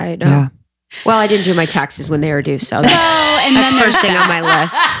 I know. Yeah. Well, I didn't do my taxes when they were due, so that's first thing on my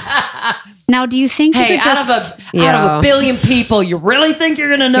list. Now, do you think you could just... out of a billion people, you really think you're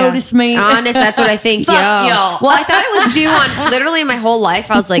going to notice me? Honest, that's what I think, yo. Well, I thought it was due on literally my whole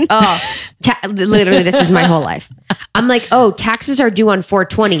life. I was like, literally, this is my whole life. I'm like, taxes are due on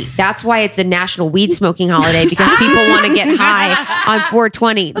 4/20. That's why it's a national weed smoking holiday, because people want to get high on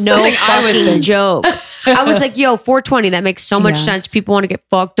 4/20. No fucking joke. I was like, 4/20, that makes so much sense. People want to get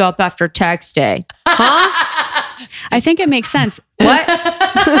fucked up after tax day. Huh? I think it makes sense. What?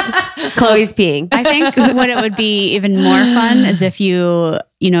 Chloe's peeing. I think what it would be even more fun is if you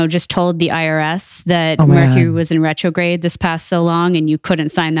just told the IRS that Mercury was in retrograde this past so long and you couldn't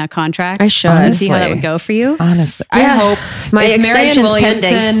sign that contract. I should. Honestly. See how that would go for you. Honestly. Yeah. I hope my if Marianne extension's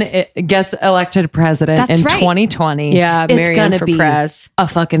Williamson gets elected president in 2020, it's going to be a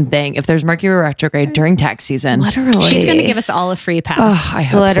fucking thing. If there's Mercury retrograde during tax season. Literally. She's going to give us all a free pass. Oh, I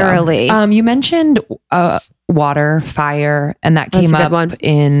hope literally. So. You mentioned water, fire, and that came up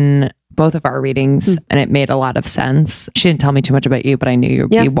in both of our readings, and it made a lot of sense. She didn't tell me too much about you, but I knew you would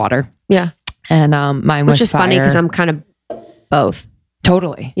be water. Yeah. And mine was Which is fire. funny because I'm kind of both.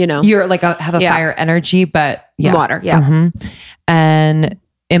 Totally. You're like have a fire energy, but water. Yeah. Mm-hmm. And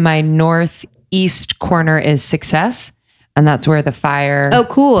in my northeast corner is success. And that's where the fire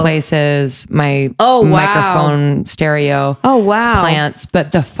places my microphone stereo plants.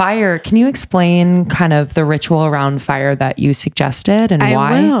 But the fire, can you explain kind of the ritual around fire that you suggested and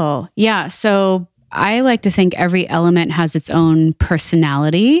why? I will. Yeah. So I like to think every element has its own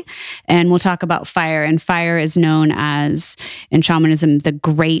personality, and we'll talk about fire. And fire is known as, in shamanism, the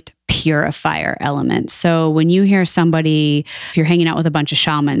great purifier element. So when you hear somebody, if you're hanging out with a bunch of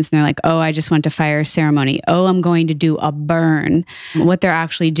shamans and they're like, I just went to fire ceremony. I'm going to do a burn. What they're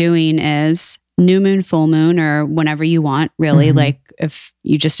actually doing is new moon, full moon, or whenever you want, really. Mm-hmm. Like if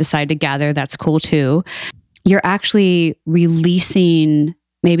you just decide to gather, that's cool too. You're actually releasing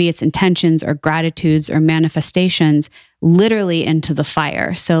maybe it's intentions or gratitudes or manifestations literally into the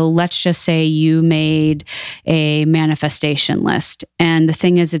fire. So let's just say you made a manifestation list. And the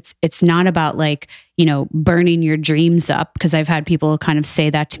thing is, it's not about like, burning your dreams up, because I've had people kind of say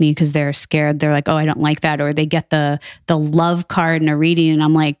that to me because they're scared. They're like, I don't like that. Or they get the love card in a reading and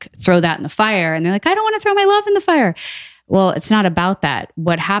I'm like, throw that in the fire. And they're like, I don't want to throw my love in the fire. Well, it's not about that.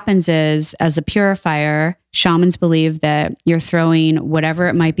 What happens is, as a purifier, shamans believe that you're throwing whatever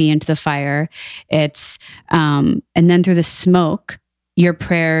it might be into the fire. It's, and then through the smoke, your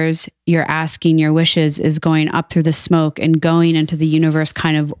prayers, your asking, your wishes is going up through the smoke and going into the universe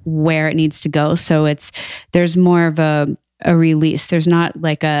kind of where it needs to go. So there's more of a a release. There's not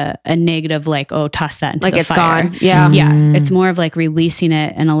like a negative, like, oh, toss that into Like the it's fire. gone. Yeah. Yeah. It's more of like releasing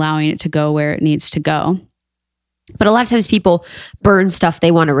it and allowing it to go where it needs to go. But a lot of times people burn stuff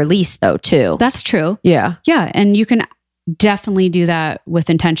they want to release though too. That's true. Yeah. Yeah. And you can definitely do that with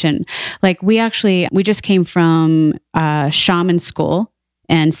intention. Like we just came from shaman school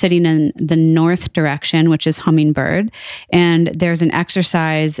and sitting in the north direction, which is hummingbird. And there's an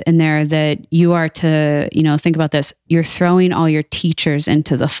exercise in there that you are to, think about this. You're throwing all your teachers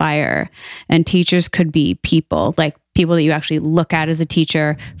into the fire, and teachers could be people, like people that you actually look at as a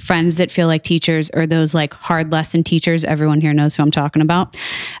teacher, friends that feel like teachers, or those like hard lesson teachers. Everyone here knows who I'm talking about.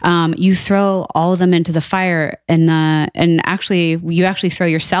 You throw all of them into the fire, and you actually throw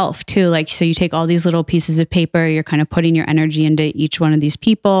yourself too. Like, so you take all these little pieces of paper, you're kind of putting your energy into each one of these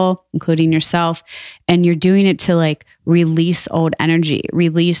people, including yourself, and you're doing it to like release old energy,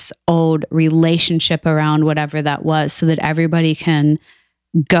 release old relationship around whatever that was, so that everybody can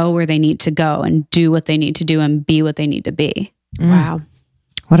go where they need to go and do what they need to do and be what they need to be. Wow.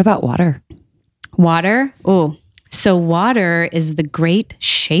 What about water? Water? Oh, so water is the great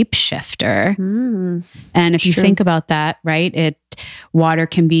shapeshifter. And if you think about that, right, water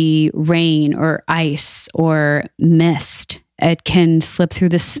can be rain or ice or mist. It can slip through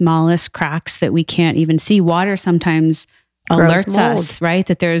the smallest cracks that we can't even see. Water sometimes alerts us, right?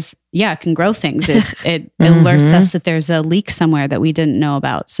 That it can grow things. It alerts us that there's a leak somewhere that we didn't know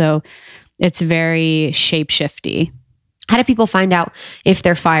about. So it's very shapeshifty. How do people find out if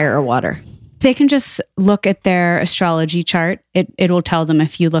they're fire or water? They can just look at their astrology chart. It'll tell them.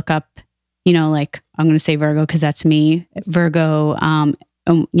 If you look up, like I'm going to say Virgo because that's me, Virgo,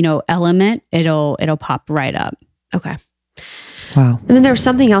 element, it'll pop right up. Okay. Wow. And then there was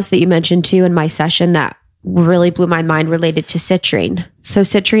something else that you mentioned too in my session that really blew my mind related to citrine. So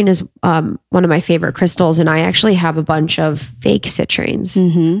citrine is one of my favorite crystals, and I actually have a bunch of fake citrines.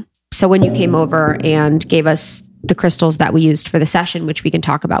 Mm-hmm. So when you came over and gave us the crystals that we used for the session, which we can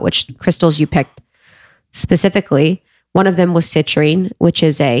talk about, which crystals you picked specifically, one of them was citrine, which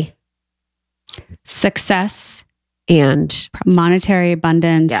is a success and monetary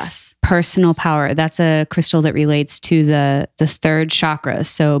abundance, yes, personal power. That's a crystal that relates to the third chakra,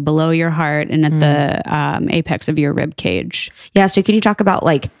 so below your heart and at the apex of your rib cage. Yeah. So can you talk about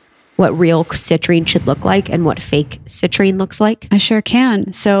like what real citrine should look like and what fake citrine looks like? I sure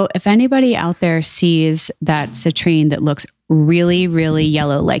can. So if anybody out there sees that citrine that looks really, really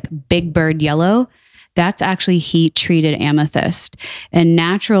yellow, like big bird yellow, that's actually heat treated amethyst. And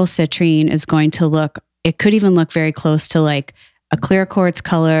natural citrine is going to look, it could even look very close to like a clear quartz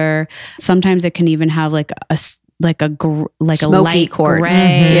color. Sometimes it can even have like a smoky light quartz,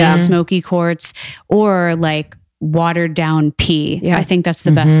 gray, smoky quartz, or like watered down pea. Yeah. I think that's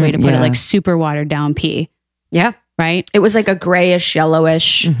the best way to put it, like super watered down pea. Yeah. Right? It was like a grayish,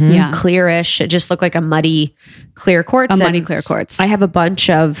 yellowish, clearish. It just looked like a muddy clear quartz. Muddy clear quartz. I have a bunch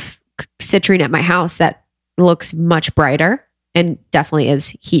of citrine at my house that looks much brighter and definitely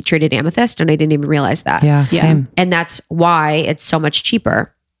is heat treated amethyst. And I didn't even realize that. Yeah, same. And that's why it's so much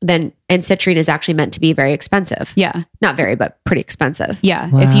cheaper and citrine is actually meant to be very expensive. Yeah. Not very, but pretty expensive. Yeah.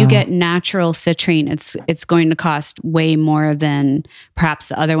 Wow. If you get natural citrine, it's going to cost way more than perhaps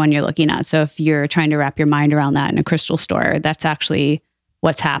the other one you're looking at. So if you're trying to wrap your mind around that in a crystal store, that's actually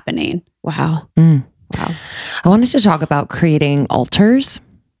what's happening. Wow. Wow. I wanted to talk about creating altars.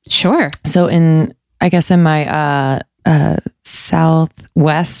 Sure. So in my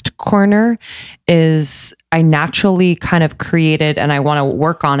southwest corner is I naturally kind of created, and I want to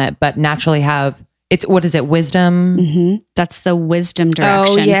work on it, but naturally have what is it? Wisdom. Mm-hmm. That's the wisdom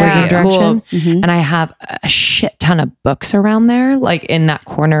direction. Oh, yeah. Wisdom direction. Cool. Mm-hmm. And I have a shit ton of books around there, like in that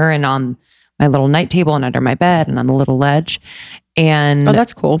corner and on my little night table and under my bed and on the little ledge. And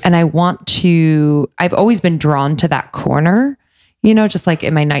that's cool. And I've always been drawn to that corner. Just like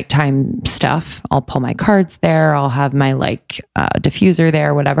in my nighttime stuff, I'll pull my cards there. I'll have my diffuser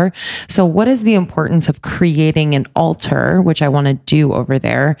there, whatever. So what is the importance of creating an altar, which I want to do over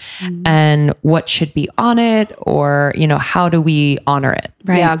there, and what should be on it, or, how do we honor it?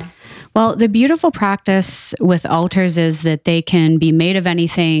 Right. Yeah. Well, the beautiful practice with altars is that they can be made of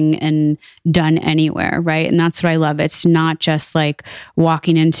anything and done anywhere, right? And that's what I love. It's not just like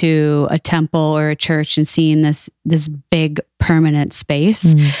walking into a temple or a church and seeing this big permanent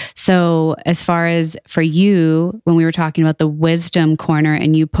space. So as far as for you, when we were talking about the wisdom corner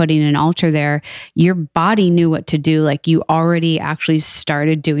and you putting an altar there, your body knew what to do. Like you already actually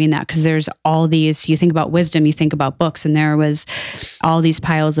started doing that, because there's all these, you think about wisdom, you think about books, and there was all these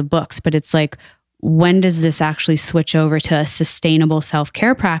piles of books, but it's like, when does this actually switch over to a sustainable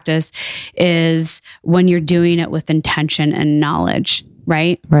self-care practice is when you're doing it with intention and knowledge,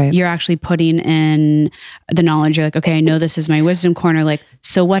 right? Right. You're actually putting in the knowledge. You're like, okay, I know this is my wisdom corner. Like,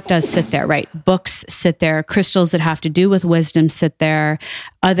 so what does sit there, right? Books sit there, crystals that have to do with wisdom sit there,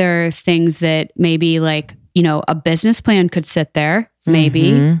 other things that maybe like, you know, a business plan could sit there.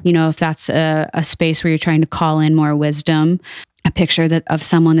 Maybe, you know, if that's a space where you're trying to call in more wisdom, a picture of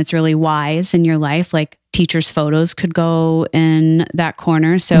someone that's really wise in your life, like teachers' photos could go in that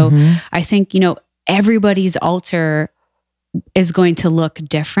corner. So I think, you know, everybody's altar is going to look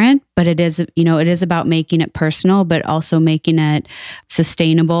different, but it is, you know, it is about making it personal, but also making it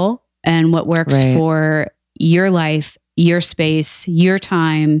sustainable and what works for your life, your space, your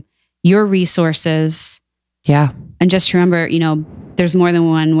time, your resources. Yeah. And just remember, you know, there's more than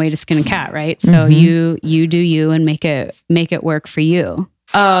one way to skin a cat, right? So you do you and make it work for you.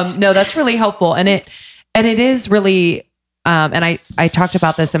 No, that's really helpful. And it is really, and I talked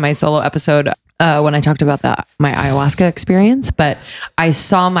about this in my solo episode, when I talked about my ayahuasca experience, but I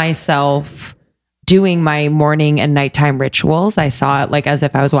saw myself doing my morning and nighttime rituals. I saw it like as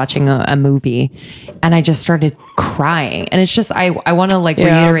if I was watching a movie, and I just started crying. And it's just, I want to like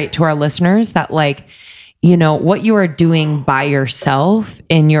reiterate to our listeners that like, you know, what you are doing by yourself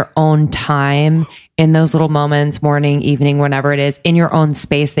in your own time, in those little moments, morning, evening, whenever it is, in your own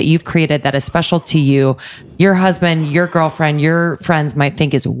space that you've created that is special to you, your husband, your girlfriend, your friends might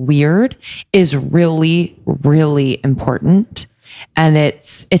think is weird, is really, really important. And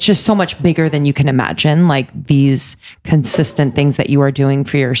it's just so much bigger than you can imagine, like these consistent things that you are doing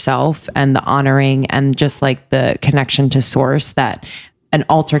for yourself and the honoring and just like the connection to source that an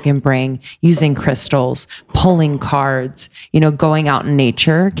altar can bring, using crystals, pulling cards, you know, going out in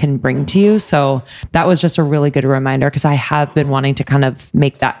nature can bring to you. So that was just a really good reminder, because I have been wanting to kind of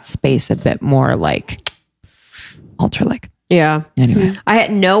make that space a bit more like altar-like. Yeah. Anyway.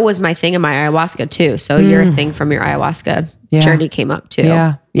 No was my thing in my ayahuasca too. So your thing from your ayahuasca journey came up too.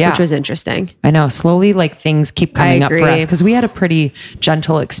 Yeah. Which was interesting. I know. Slowly, like things keep coming up for us, because we had a pretty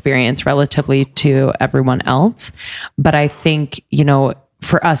gentle experience relatively to everyone else. But I think, you know,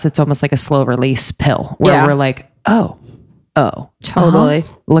 for us, it's almost like a slow release pill where we're like, oh, totally.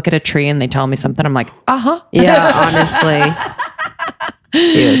 Look at a tree and they tell me something. I'm like, yeah, honestly,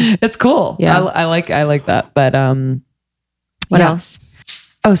 dude, it's cool. Yeah. I like that. But, what else?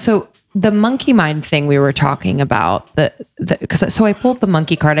 Oh, so the monkey mind thing we were talking about, so I pulled the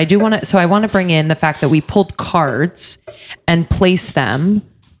monkey card. I want to bring in the fact that we pulled cards and placed them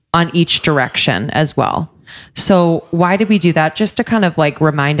on each direction as well. So why did we do that? Just to kind of like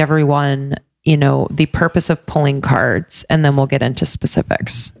remind everyone, you know, the purpose of pulling cards, and then we'll get into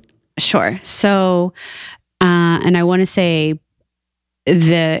specifics. Sure. So, and I want to say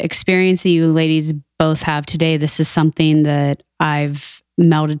the experience that you ladies both have today, this is something that I've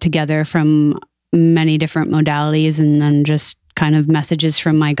melded together from many different modalities, and then just kind of messages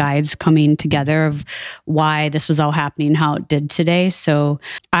from my guides coming together of why this was all happening, how it did today. So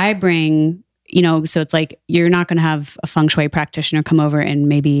I bring, you know, so it's like, you're not going to have a feng shui practitioner come over and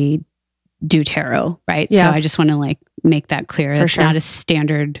maybe do tarot, right? Yeah. So I just want to like make that clear. It's not a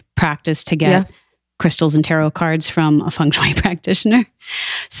standard practice to get crystals and tarot cards from a feng shui practitioner.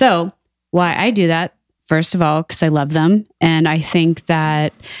 So why I do that, first of all, because I love them. And I think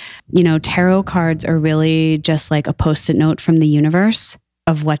that, you know, tarot cards are really just like a post-it note from the universe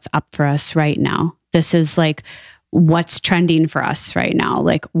of what's up for us right now. This is like what's trending for us right now.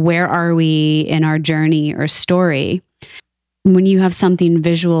 Like, where are we in our journey or story? When you have something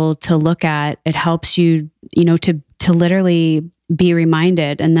visual to look at, it helps you, you know, to literally be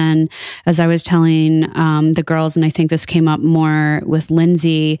reminded. And then, as I was telling the girls, and I think this came up more with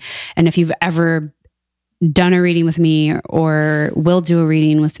Lindsay, and if you've ever done a reading with me or will do a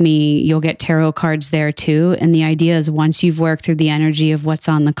reading with me, you'll get tarot cards there too. And the idea is, once you've worked through the energy of what's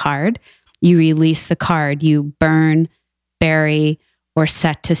on the card, you release the card, you burn, bury, or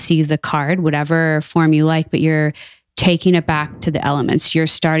set to see the card, whatever form you like, but you're taking it back to the elements. You're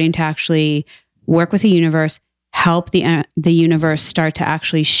starting to actually work with the universe, help the universe start to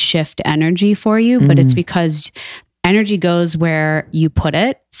actually shift energy for you. But it's because energy goes where you put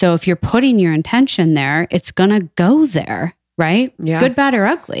it. So if you're putting your intention there, it's going to go there, right? Yeah. Good, bad, or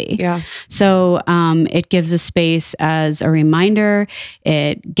ugly. Yeah. So it gives a space as a reminder.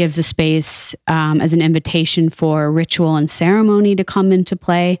 It gives a space as an invitation for ritual and ceremony to come into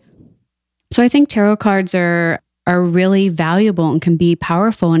play. So I think tarot cards are really valuable and can be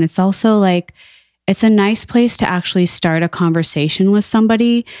powerful. And it's also like, it's a nice place to actually start a conversation with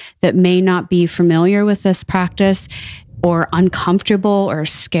somebody that may not be familiar with this practice. or uncomfortable or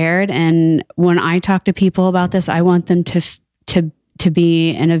scared. And when I talk to people about this, I want them to be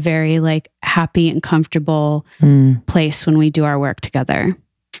in a very like happy and comfortable place when we do our work together.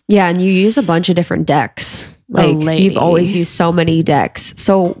 Yeah, and you use a bunch of different decks. Like you've always used so many decks.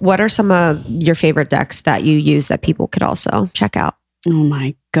 So what are some of your favorite decks that you use that people could also check out? Oh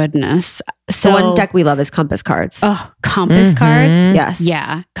my goodness. So the one deck we love is Compass cards. Oh, Compass cards? Yes.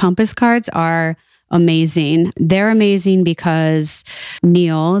 Yeah. Compass cards are amazing. They're amazing because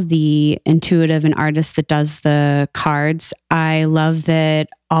Neil, the intuitive and artist that does the cards, I love that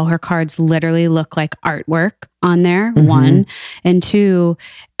all her cards literally look like artwork on there, one. And two,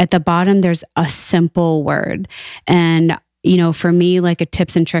 at the bottom, there's a simple word. And you know, for me, like a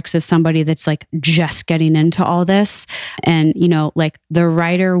tips and tricks of somebody that's like just getting into all this. And, you know, like the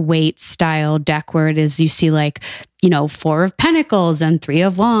Rider-Waite style deck word is you see like, you know, 4 of Pentacles and 3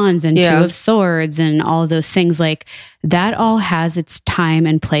 of Wands and 2 of Swords and all those things. Like that all has its time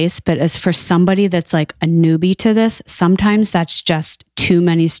and place. But as for somebody that's like a newbie to this, sometimes that's just too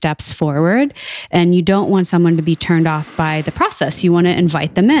many steps forward. And you don't want someone to be turned off by the process. You want to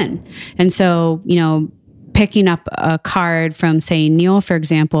invite them in. And so, you know, picking up a card from, say, Neil, for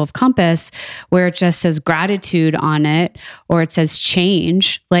example, of Compass, where it just says gratitude on it, or it says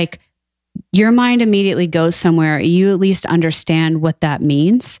change, like your mind immediately goes somewhere. You at least understand what that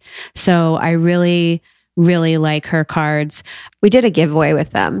means. So I really, really like her cards. We did a giveaway with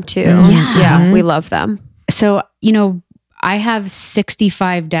them too. Yeah. We love them. So, you know, I have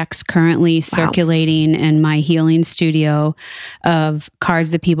 65 decks currently circulating in my healing studio of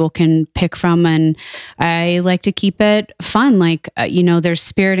cards that people can pick from. And I like to keep it fun. Like, you know, there's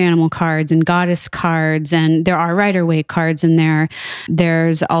spirit animal cards and goddess cards, and there are Rider-Waite cards in there.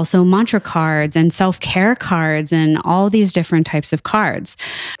 There's also mantra cards and self-care cards and all these different types of cards.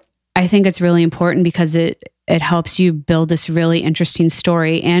 I think it's really important because it helps you build this really interesting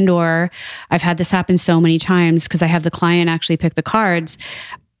story. And or I've had this happen so many times because I have the client actually pick the cards.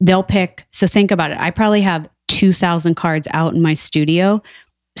 They'll pick, so think about it. I probably have 2,000 cards out in my studio.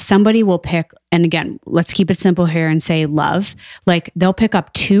 Somebody will pick, and again, let's keep it simple here and say love. Like they'll pick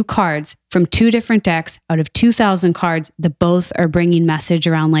up 2 cards from 2 different decks out of 2,000 cards that both are bringing message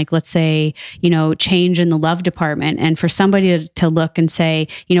around, like, let's say, you know, change in the love department. And for somebody to look and say,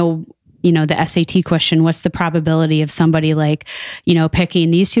 you know, the SAT question, what's the probability of somebody like, you know,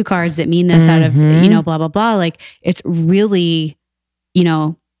 picking these 2 cards that mean this out of, you know, blah, blah, blah. Like it's really, you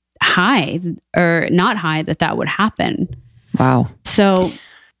know, high or not high that would happen. Wow. So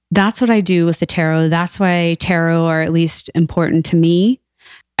that's what I do with the tarot. That's why tarot are at least important to me.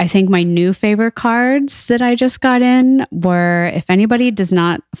 I think my new favorite cards that I just got in were, if anybody does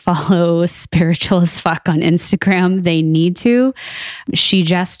not follow Spiritual as Fuck on Instagram, they need to. She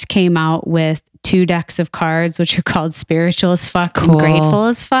just came out with 2 decks of cards, which are called Spiritual as Fuck and Grateful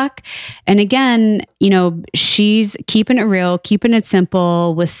as Fuck. And again, you know, she's keeping it real, keeping it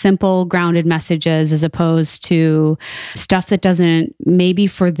simple with simple grounded messages as opposed to stuff that doesn't maybe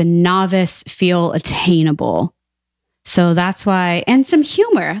for the novice feel attainable. So that's why, and some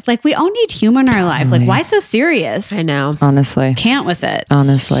humor. Like we all need humor in our life. Like why so serious? I know. Honestly. Can't with it.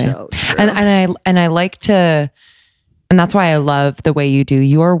 Honestly. So true. And I like to, and that's why I love the way you do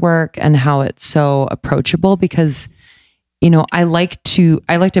your work and how it's so approachable because, you know, I like to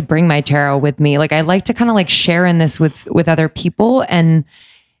bring my tarot with me. Like I like to kind of like share in this with other people. And,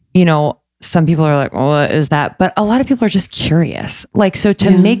 you know, some people are like, oh, what is that? But a lot of people are just curious. Like, so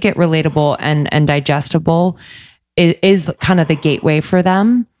to make it relatable and digestible is kind of the gateway for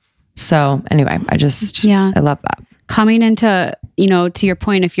them. So anyway, I love that. Coming into, you know, to your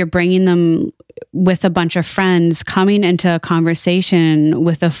point, if you're bringing them with a bunch of friends, coming into a conversation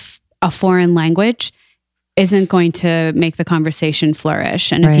with a foreign language isn't going to make the conversation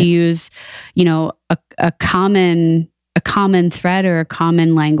flourish. And if you use, you know, a common thread or a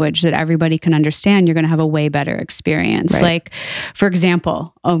common language that everybody can understand, you're going to have a way better experience. Right. Like, for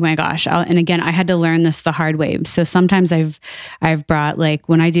example, oh my gosh. And again, I had to learn this the hard way. So sometimes I've brought, like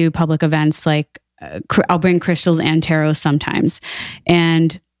when I do public events, like I'll bring crystals and tarot sometimes.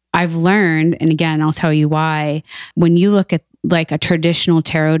 And I've learned, and again, I'll tell you why, when you look at like a traditional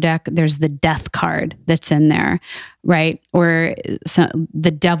tarot deck, there's the death card that's in there, right? Or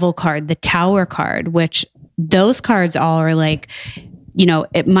the devil card, the tower card, which those cards all are like, you know,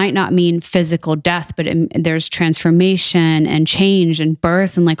 it might not mean physical death, but there's transformation and change and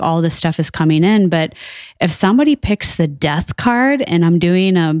birth and like all this stuff is coming in. But if somebody picks the death card and I'm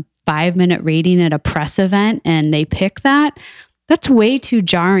doing a 5-minute reading at a press event and they pick that, that's way too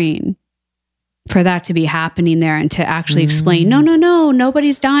jarring for that to be happening there and to actually explain, no,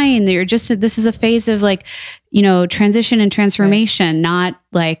 nobody's dying. This is a phase of like, transition and transformation, not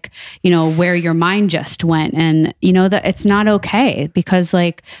like, where your mind just went. And, that it's not okay because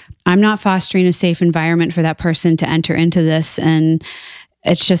like, I'm not fostering a safe environment for that person to enter into this. And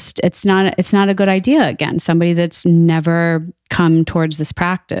it's not a good idea. Again, somebody that's never come towards this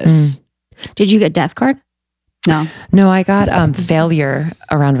practice. Did you get death card? No, I got failure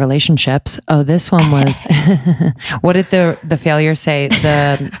around relationships. Oh, this one was. What did the failure say? It's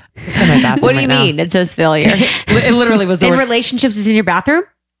in my bathroom. What do you mean? It says failure. It literally was the in word. relationships is in your bathroom,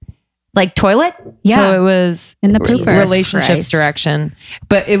 like toilet. Yeah. So it was in the pooper. relationships Christ. direction,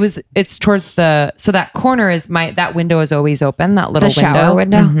 but it's towards so that corner is that window is always open. That little The shower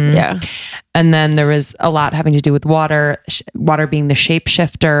window. Mhm. Yeah. And then there was a lot having to do with water being the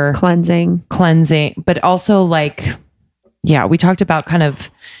shapeshifter, cleansing, but also like, we talked about kind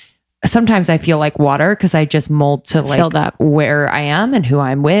of, sometimes I feel like water because I just mold to like where I am and who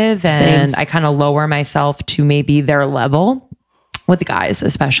I'm with. And I kind of lower myself to maybe their level with the guys,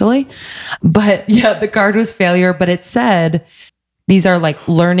 especially. But the card was failure, but it said, these are like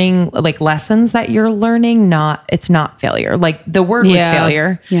learning, like lessons that you're learning. It's not failure. Like the word was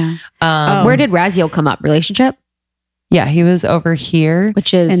failure. Yeah. Where did Raziel come up? Relationship? Yeah. He was over here,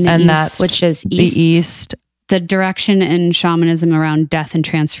 which is the east. The direction in shamanism around death and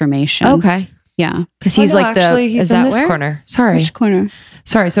transformation. Okay. Yeah. Because he's like he's in this corner. Sorry. Which corner?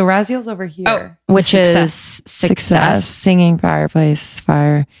 Sorry. So Raziel's over here. Which is success. Singing fireplace,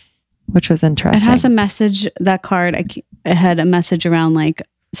 fire, which was interesting. It has a message, that card. It had a message around like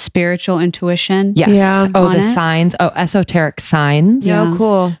spiritual intuition. Yes. Yeah. The signs. esoteric signs. Yeah. Oh,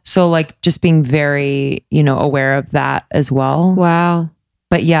 cool. So like just being very, aware of that as well. Wow.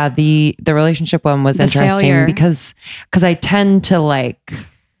 But yeah, the relationship one was interesting failure. because I tend to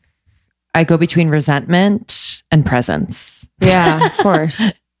I go between resentment and presence. Yeah, of course.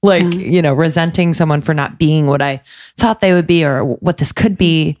 Resenting someone for not being what I thought they would be or what this could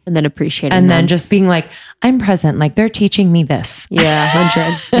be. And then appreciating And them. then just being like, I'm present. Like they're teaching me this. Yeah,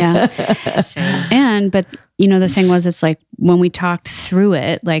 100. Yeah. But the thing was, it's like when we talked through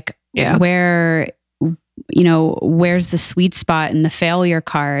it, like where's the sweet spot in the failure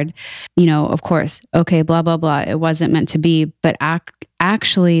card? Of course, okay, blah, blah, blah. It wasn't meant to be, but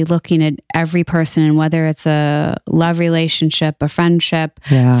actually looking at every person and whether it's a love relationship, a friendship,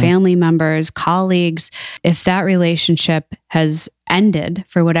 family members, colleagues, if that relationship has ended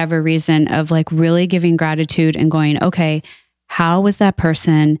for whatever reason, of like really giving gratitude and going, okay, how was that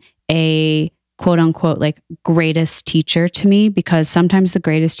person a quote unquote, like greatest teacher to me? Because sometimes the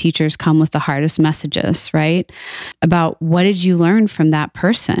greatest teachers come with the hardest messages, right? About what did you learn from that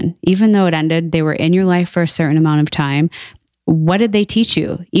person? Even though it ended, they were in your life for a certain amount of time. What did they teach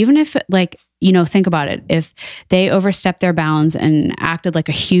you? Even if think about it. If they overstepped their bounds and acted like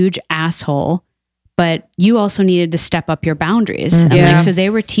a huge asshole, but you also needed to step up your boundaries. Mm-hmm. And so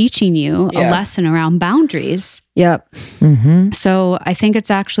they were teaching you a lesson around boundaries. Yep. Mm-hmm. So I think it's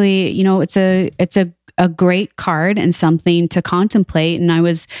actually, it's a great card and something to contemplate. And I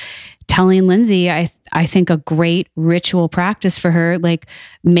was telling Lindsay, I think a great ritual practice for her, like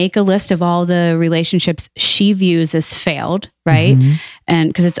make a list of all the relationships she views as failed, right? Mm-hmm. And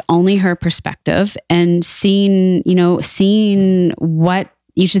because it's only her perspective, and seeing what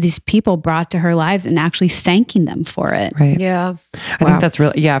each of these people brought to her lives and actually thanking them for it. Right. Yeah. I think that's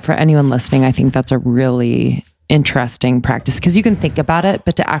really, for anyone listening, I think that's a really interesting practice because you can think about it,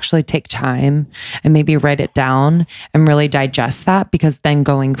 but to actually take time and maybe write it down and really digest that, because then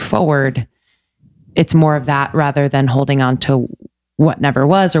going forward, it's more of that rather than holding on to what never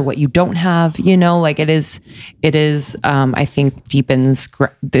was or what you don't have, like it is, I think deepens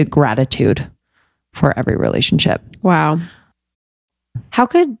the gratitude for every relationship. Wow. How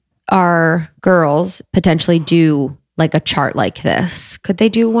could our girls potentially do like a chart like this? Could they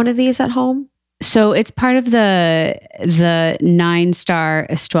do one of these at home? So it's part of the 9-star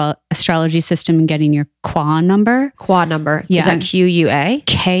astrology system and getting your QA number. QA number. Yeah. Is that QUA?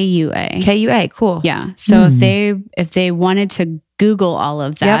 KUA. KUA. Cool. Yeah. So if they wanted to Google all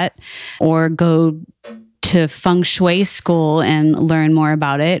of that, or go to feng shui school and learn more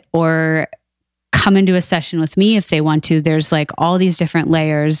about it, or come into a session with me if they want to, there's like all these different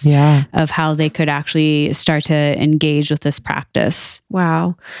layers of how they could actually start to engage with this practice.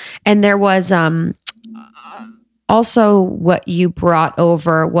 Wow. And there was also what you brought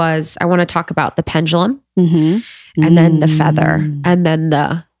over was, I want to talk about the pendulum, and then the feather, and then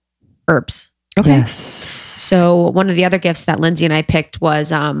the herbs. Okay. Yes. So one of the other gifts that Lindsay and I picked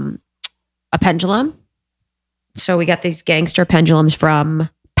was a pendulum. So we got these gangster pendulums from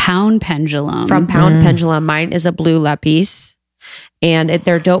Pound Pendulum. From Pound Pendulum. Mine is a blue lapis. And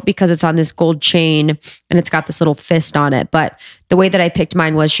they're dope because it's on this gold chain and it's got this little fist on it. But the way that I picked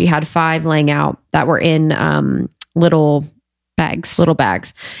mine was she had 5 laying out that were in little bags.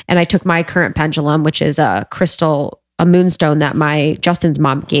 And I took my current pendulum, which is a crystal, a moonstone that Justin's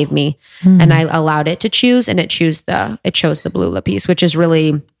mom gave me. And I allowed it to choose, and it chose the blue lapis, which is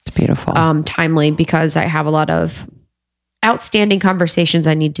really beautiful. Timely because I have a lot of outstanding conversations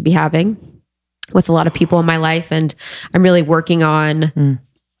I need to be having with a lot of people in my life. And I'm really working on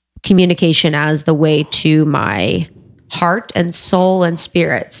communication as the way to my heart and soul and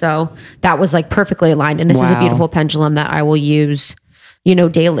spirit. So that was like perfectly aligned. And this is a beautiful pendulum that I will use,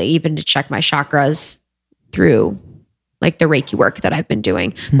 daily, even to check my chakras through like the Reiki work that I've been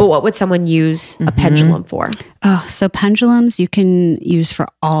doing. But what would someone use a pendulum for? Oh, so pendulums you can use for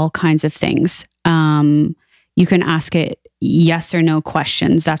all kinds of things. You can ask it yes or no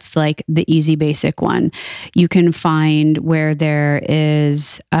questions. That's like the easy basic one. You can find where there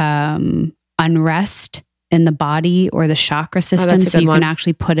is unrest in the body or the chakra system. So you can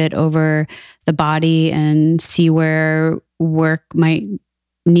actually put it over the body and see where work might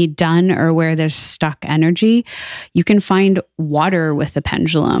need done or where there's stuck energy. You can find water with a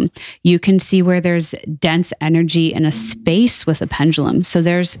pendulum. You can see where there's dense energy in a space with a pendulum. So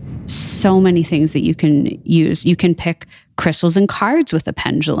there's so many things that you can use. You can pick crystals and cards with a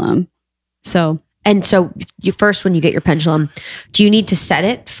pendulum. So you first, when you get your pendulum, do you need to set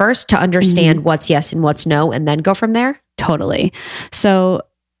it first to understand what's yes and what's no, and then go from there? Totally. So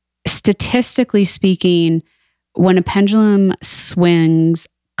statistically speaking, when a pendulum swings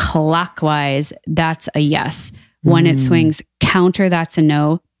clockwise, that's a yes. When it swings counter, that's a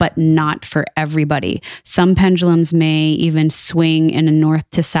no, but not for everybody. Some pendulums may even swing in a north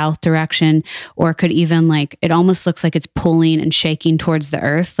to south direction, or could even it almost looks like it's pulling and shaking towards the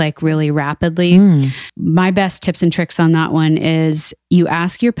earth, like really rapidly. My best tips and tricks on that one is you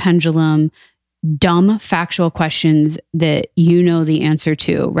ask your pendulum dumb factual questions that you know the answer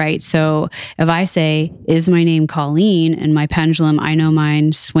to, right? So if I say, is my name Colleen? And my pendulum, I know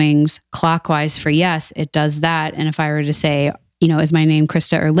mine swings clockwise for yes, it does that. And if I were to say, is my name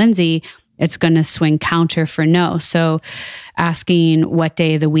Krista or Lindsay? It's going to swing counter for no. So asking what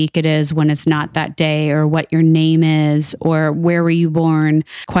day of the week it is when it's not that day, or what your name is, or where were you born,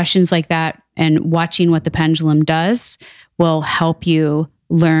 questions like that, and watching what the pendulum does will help you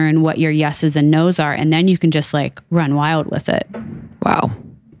learn what your yeses and nos are. And then you can just run wild with it. Wow.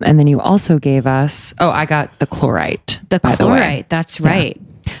 And then you also gave us, I got the chlorite. The chlorite, that's right.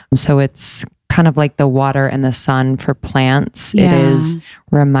 So it's kind of like the water and the sun for plants. Yeah. It is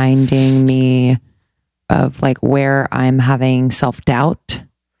reminding me of where I'm having self-doubt.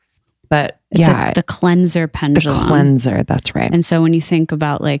 But it's the cleanser pendulum. The cleanser, that's right. And so when you think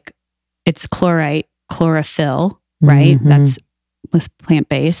about it's chlorite, chlorophyll, right? That's with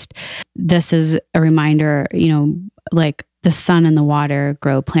plant-based. This is a reminder, the sun and the water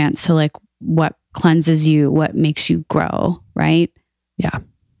grow plants. So what cleanses you, what makes you grow, right? Yeah.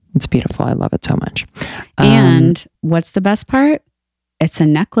 It's beautiful. I love it so much. And what's the best part? It's a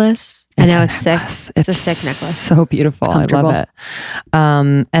necklace. I know, it's sick. It's a sick necklace. So beautiful. I love it.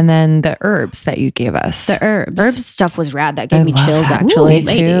 And then the herbs that you gave us. The herbs stuff was rad. That gave me chills, actually. Me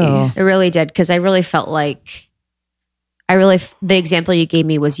too. It really did, because I really felt the example you gave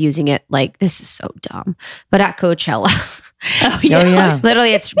me was using it this is so dumb, but at Coachella. Oh yeah.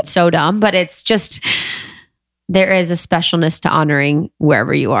 Literally, it's so dumb, but it's just, there is a specialness to honoring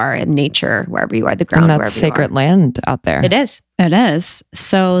wherever you are in nature, wherever you are, the ground, and that's sacred land out there. It is. It is.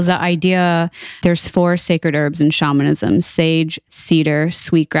 So the idea, there's 4 sacred herbs in shamanism: sage, cedar,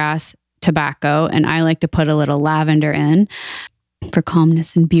 sweetgrass, tobacco, and I like to put a little lavender in for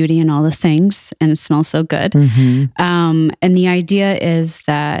calmness and beauty and all the things, and it smells so good. And the idea is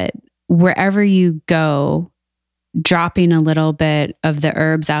that wherever you go, dropping a little bit of the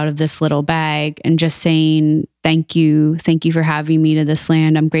herbs out of this little bag and just saying, thank you for having me to this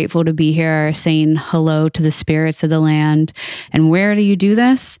land. I'm grateful to be here, saying hello to the spirits of the land. And where do you do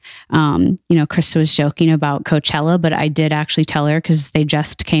this? Krista was joking about Coachella, but I did actually tell her, because they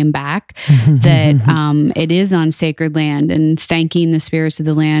just came back, that it is on sacred land, and thanking the spirits of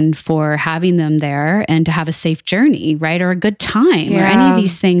the land for having them there, and to have a safe journey, right? Or a good time, or any of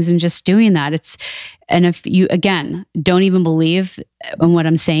these things, and just doing that. And if you, again, don't even believe in what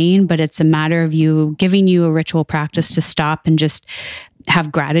I'm saying, but it's a matter of you giving you a ritual practice to stop and just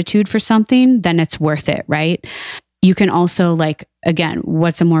have gratitude for something, then it's worth it, right? you can also like, again,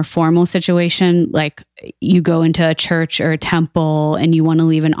 what's a more formal situation? Like you go into a church or a temple and you want to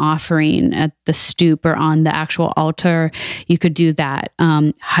leave an offering at the stoop or on the actual altar. You could do that.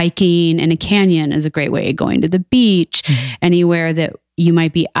 Hiking in a canyon is a great way. Going to the beach, anywhere that you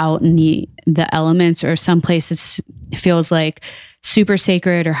might be out in the elements, or some places feels like super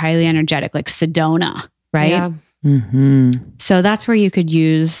sacred or highly energetic, like Sedona, right? Yeah. Mm-hmm. So that's where you could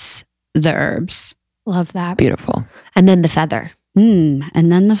use the herbs. Love that. Beautiful. And then the feather. And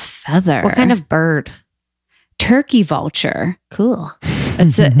then the feather. What kind of bird? Turkey vulture. Cool.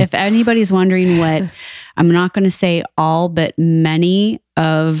 It's if anybody's wondering what, I'm not going to say all, but many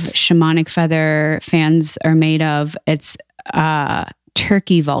of shamanic feather fans are made of, it's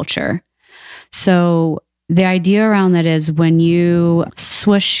turkey vulture. So the idea around that is when you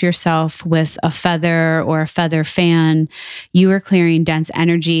swoosh yourself with a feather or a feather fan, you are clearing dense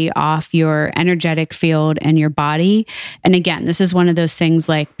energy off your energetic field and your body. And again, this is one of those things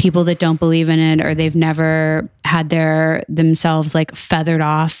like people that don't believe in it, or they've never had themselves like feathered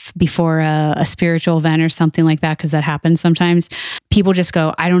off before a spiritual event or something like that, because that happens sometimes. People just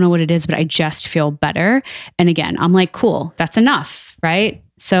go, I don't know what it is, but I just feel better. And again, I'm like, cool, that's enough, right?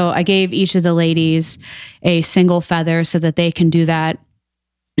 So I gave each of the ladies a single feather so that they can do that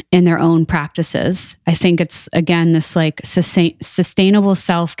in their own practices. I think it's, again, this like sustainable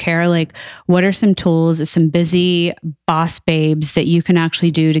self-care. Like, what are some tools, some busy boss babes that you can actually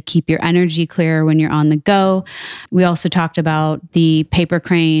do to keep your energy clear when you're on the go? We also talked about the Paper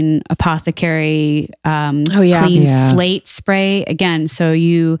Crane Apothecary clean slate spray. Again, so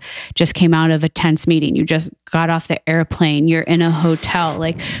you just came out of a tense meeting. You just got off the airplane. You're in a hotel,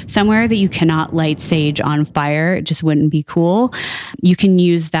 like somewhere that you cannot light sage on fire. It just wouldn't be cool. You can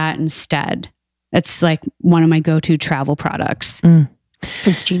use that instead. It's like one of my go-to travel products.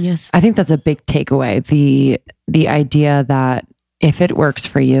 It's genius. I think that's a big takeaway. The idea that if it works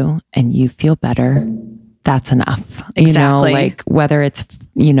for you and you feel better, that's enough. Exactly. You know, like whether it's,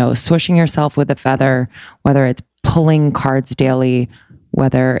 swooshing yourself with a feather, whether it's pulling cards daily,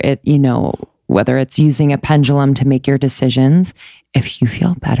 whether it's using a pendulum to make your decisions, if you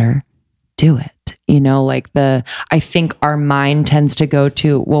feel better, do it. I think our mind tends to go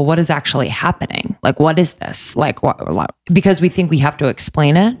to, well, what is actually happening? Like, what is this? Like, what? Because we think we have to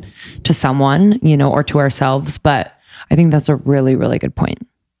explain it to someone, or to ourselves. But I think that's a really, really good point.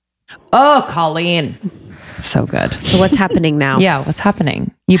 Oh, Colleen. So good. So what's happening now? Yeah, what's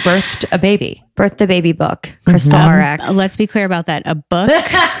happening? You birthed a baby. Birthed the baby book, Crystal RX. Let's be clear about that. A book,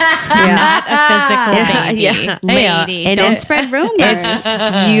 not a physical baby. Yeah. Lady, And don't it's- spread rumors.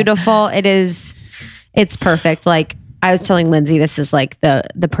 It's beautiful. It's perfect. Like I was telling Lindsay, this is like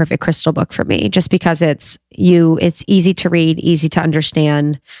the perfect crystal book for me, just because it's easy to read, easy to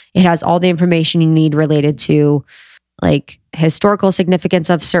understand. It has all the information you need related to like historical significance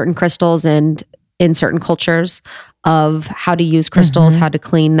of certain crystals and in certain cultures of how to use crystals, how to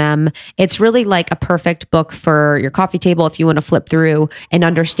clean them. It's really like a perfect book for your coffee table if you want to flip through and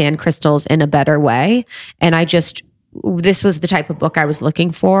understand crystals in a better way. And this was the type of book I was looking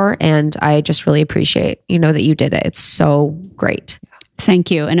for. And I just really appreciate, that you did it. It's so great.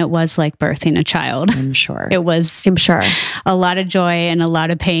 Thank you. And it was like birthing a child. I'm sure. It was I'm sure. a lot of joy and a lot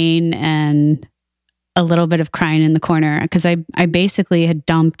of pain and a little bit of crying in the corner, because I basically had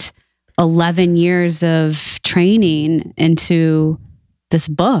dumped 11 years of training into this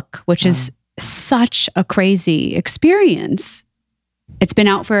book, which is such a crazy experience. It's been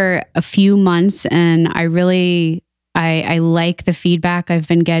out for a few months, and I really like the feedback I've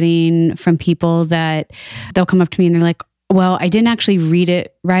been getting from people that they'll come up to me and they're like, well, I didn't actually read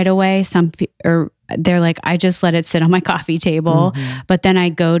it right away. Or they're like, I just let it sit on my coffee table, but then I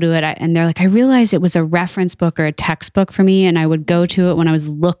go to it and they're like, I realized it was a reference book or a textbook for me. And I would go to it when I was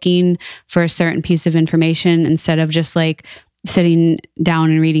looking for a certain piece of information instead of just like sitting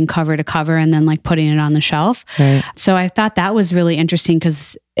down and reading cover to cover and then like putting it on the shelf. Right. So I thought that was really interesting,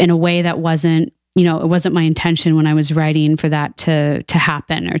 because in a way that wasn't, it wasn't my intention when I was writing for that to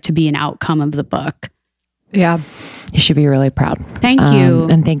happen or to be an outcome of the book. Yeah. You should be really proud. Thank you.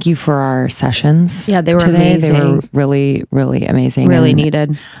 And thank you for our sessions. Yeah, they were today. amazing. They were really, really amazing. Really and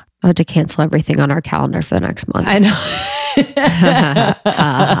needed. I had to cancel everything on our calendar for the next month. I know.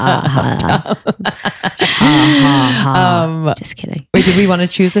 Just kidding. Wait, did we want to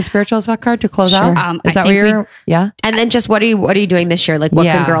choose a spiritual spot card to close Sure. out? Is I that what think you're? Yeah. And then just what are you doing this year? Like what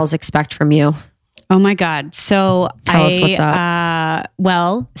Yeah. can girls expect from you? Oh my God. So Tell us what's up.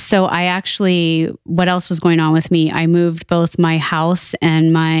 So I actually, what else was going on with me? I moved both my house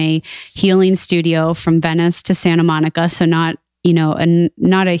and my healing studio from Venice to Santa Monica. So not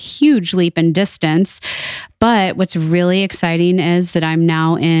not a huge leap in distance. But what's really exciting is that I'm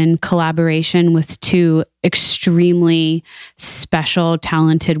now in collaboration with two extremely special,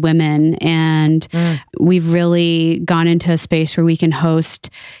 talented women. And we've really gone into a space where we can host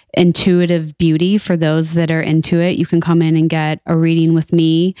intuitive beauty for those that are into it. You can come in and get a reading with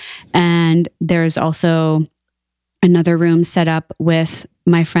me. And there's also another room set up with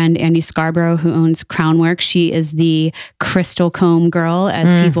my friend Andy Scarborough, who owns Crownwork. She is the crystal comb girl,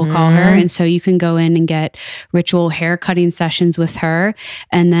 as people call her. And so you can go in and get ritual hair cutting sessions with her.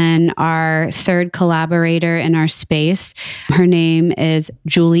 And then our third collaborator in our space, her name is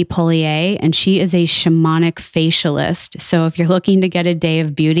Julie Polier, and she is a shamanic facialist. So if you're looking to get a day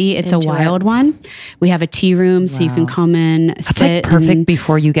of beauty, it's a wild one. We have a tea room, so you can come in, That's sit. like perfect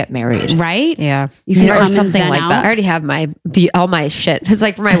before you get married. Right? Yeah. You can Or come something and zen like out. that. I already have all my shit. It's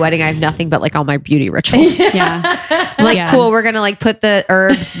like for my wedding, I have nothing but like all my beauty rituals. Yeah. I'm like, Yeah. cool, we're going to like put the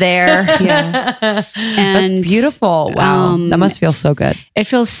herbs there. Yeah. That's And beautiful. Wow. That must feel so good. it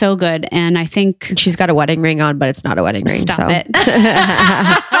feels so good. And I think She's got a wedding ring on, but it's not a wedding ring. Stop so. it.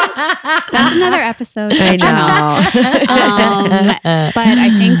 That's another episode. I know. But I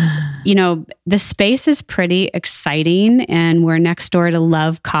think, the space is pretty exciting, and we're next door to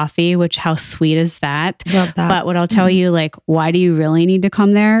Love Coffee, which how sweet is that? Love that. But what I'll tell you, like, why do you really need to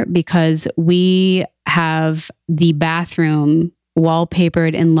come there? Because we have the bathroom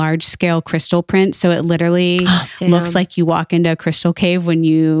wallpapered in large scale crystal print. So it literally looks like you walk into a crystal cave when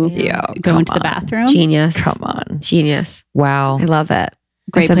you go into the bathroom. Genius. Come on. Genius. Wow. I love it.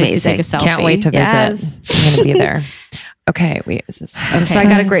 Great That's place amazing. to take a selfie. Can't wait to visit. Yes. I'm going to be there. Okay. Wait, is this? Okay. So I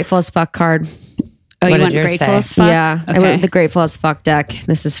got a grateful as fuck card. Oh, What you did want yours grateful say? as fuck? Yeah. I Okay. went with the grateful as fuck deck.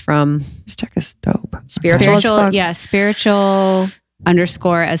 This is from This deck is dope. Spiritual as fuck. Yeah, spiritual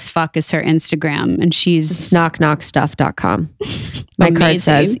 _ as fuck is her Instagram, and she's knockknockstuff.com. My card Amazing.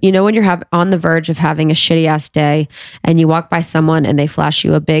 says, when you're on the verge of having a shitty ass day and you walk by someone and they flash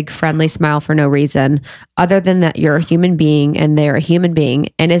you a big friendly smile for no reason, other than that you're a human being and they're a human being.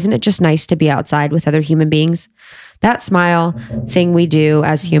 And isn't it just nice to be outside with other human beings? That smile thing we do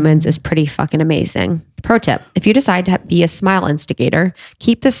as humans is pretty fucking amazing. Pro tip, if you decide to be a smile instigator,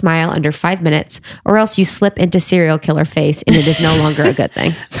 keep the smile under 5 minutes or else you slip into serial killer face and it is no longer a good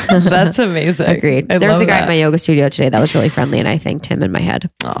thing. That's amazing. Agreed. I There was love a guy that. at my yoga studio today that was really friendly and I thanked him in my head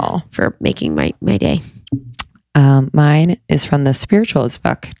Oh. for making my day. Mine is from the Spiritual as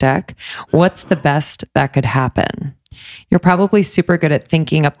Fuck deck. What's the best that could happen? You're probably super good at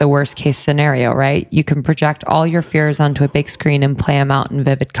thinking up the worst case scenario, right? You can project all your fears onto a big screen and play them out in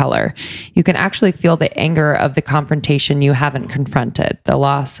vivid color. You can actually feel the anger of the confrontation you haven't confronted, the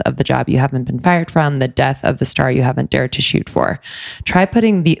loss of the job you haven't been fired from, the death of the star you haven't dared to shoot for. Try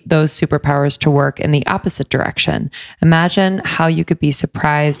putting those superpowers to work in the opposite direction. Imagine how you could be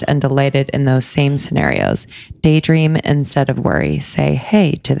surprised and delighted in those same scenarios. Daydream instead of worry. Say,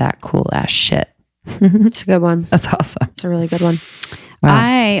 hey to that cool ass shit. It's a good one. That's awesome. It's a really good one. Wow.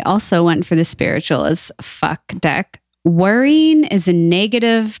 I also went for the spiritual as fuck deck. Worrying is a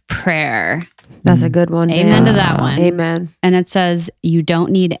negative prayer. That's a good one. Amen to that one. Amen. And it says you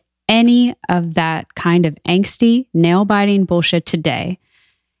don't need any of that kind of angsty, nail-biting bullshit today.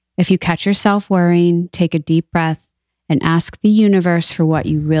 If you catch yourself worrying, take a deep breath and ask the universe for what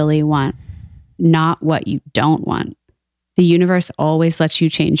you really want, not what you don't want. The universe always lets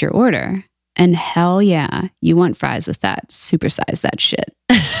you change your order. And hell yeah, you want fries with that. Supersize that shit.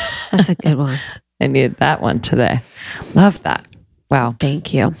 That's a good one. I needed that one today. Love that. Wow.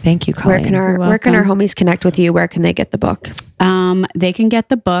 Thank you. Thank you, Where Colleen. can our homies connect with you? Where can they get the book? They can get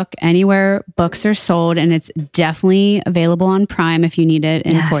the book anywhere books are sold, and it's definitely available on Prime if you need it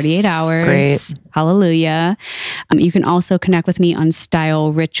in 48 hours. Great. Hallelujah. You can also connect with me on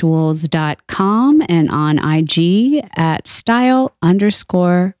stylerituals.com and on IG at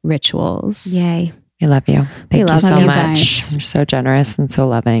style_rituals. Yay. We love you. Thank you love so you much. guys. You're so generous and so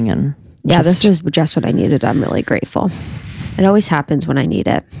loving. And Yeah, just- this is just what I needed. I'm really grateful. It always happens when I need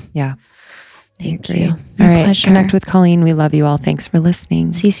it. yeah. Thank Agree. you. All right. pleasure. Connect with Colleen. We love you all. Thanks for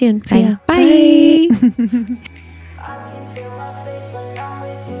listening. See you soon. See ya. Bye.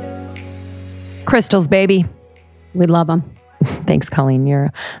 Crystals, baby. We love them. Thanks, Colleen.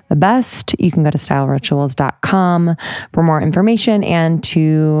 You're the best. You can go to stylerituals.com for more information and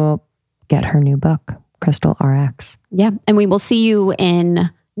to get her new book, Crystal RX. Yeah. And we will see you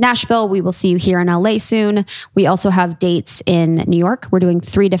in Nashville. We will see you here in LA soon. We also have dates in New York. We're doing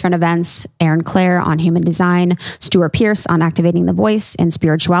 3 different events. Erin Claire on human design, Stuart Pierce on activating the voice and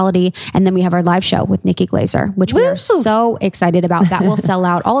spirituality. And then we have our live show with Nikki Glazer, which we are so excited about. That will sell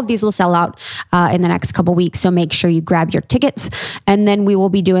out. All of these will sell out in the next couple weeks. So make sure you grab your tickets. And then we will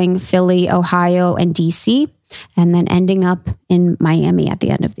be doing Philly, Ohio, and DC. And then ending up in Miami at the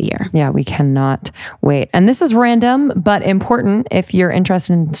end of the year. Yeah, we cannot wait. And this is random, but important if you're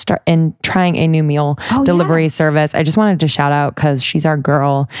interested in trying a new meal delivery service. I just wanted to shout out because she's our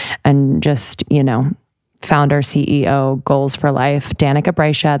girl and just, founder, CEO, goals for life, Danica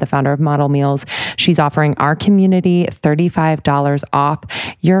Brescia, the founder of Model Meals. She's offering our community $35 off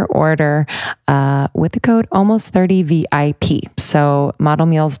your order with the code almost30VIP. So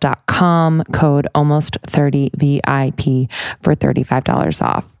modelmeals.com, code almost30VIP for $35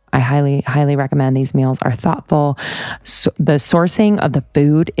 off. I highly, highly recommend. These meals are thoughtful. So the sourcing of the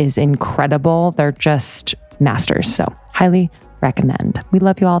food is incredible. They're just masters. So highly recommend. We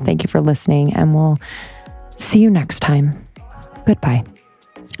love you all. Thank you for listening, and we'll see you next time. Goodbye.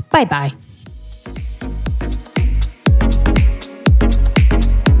 Bye-bye.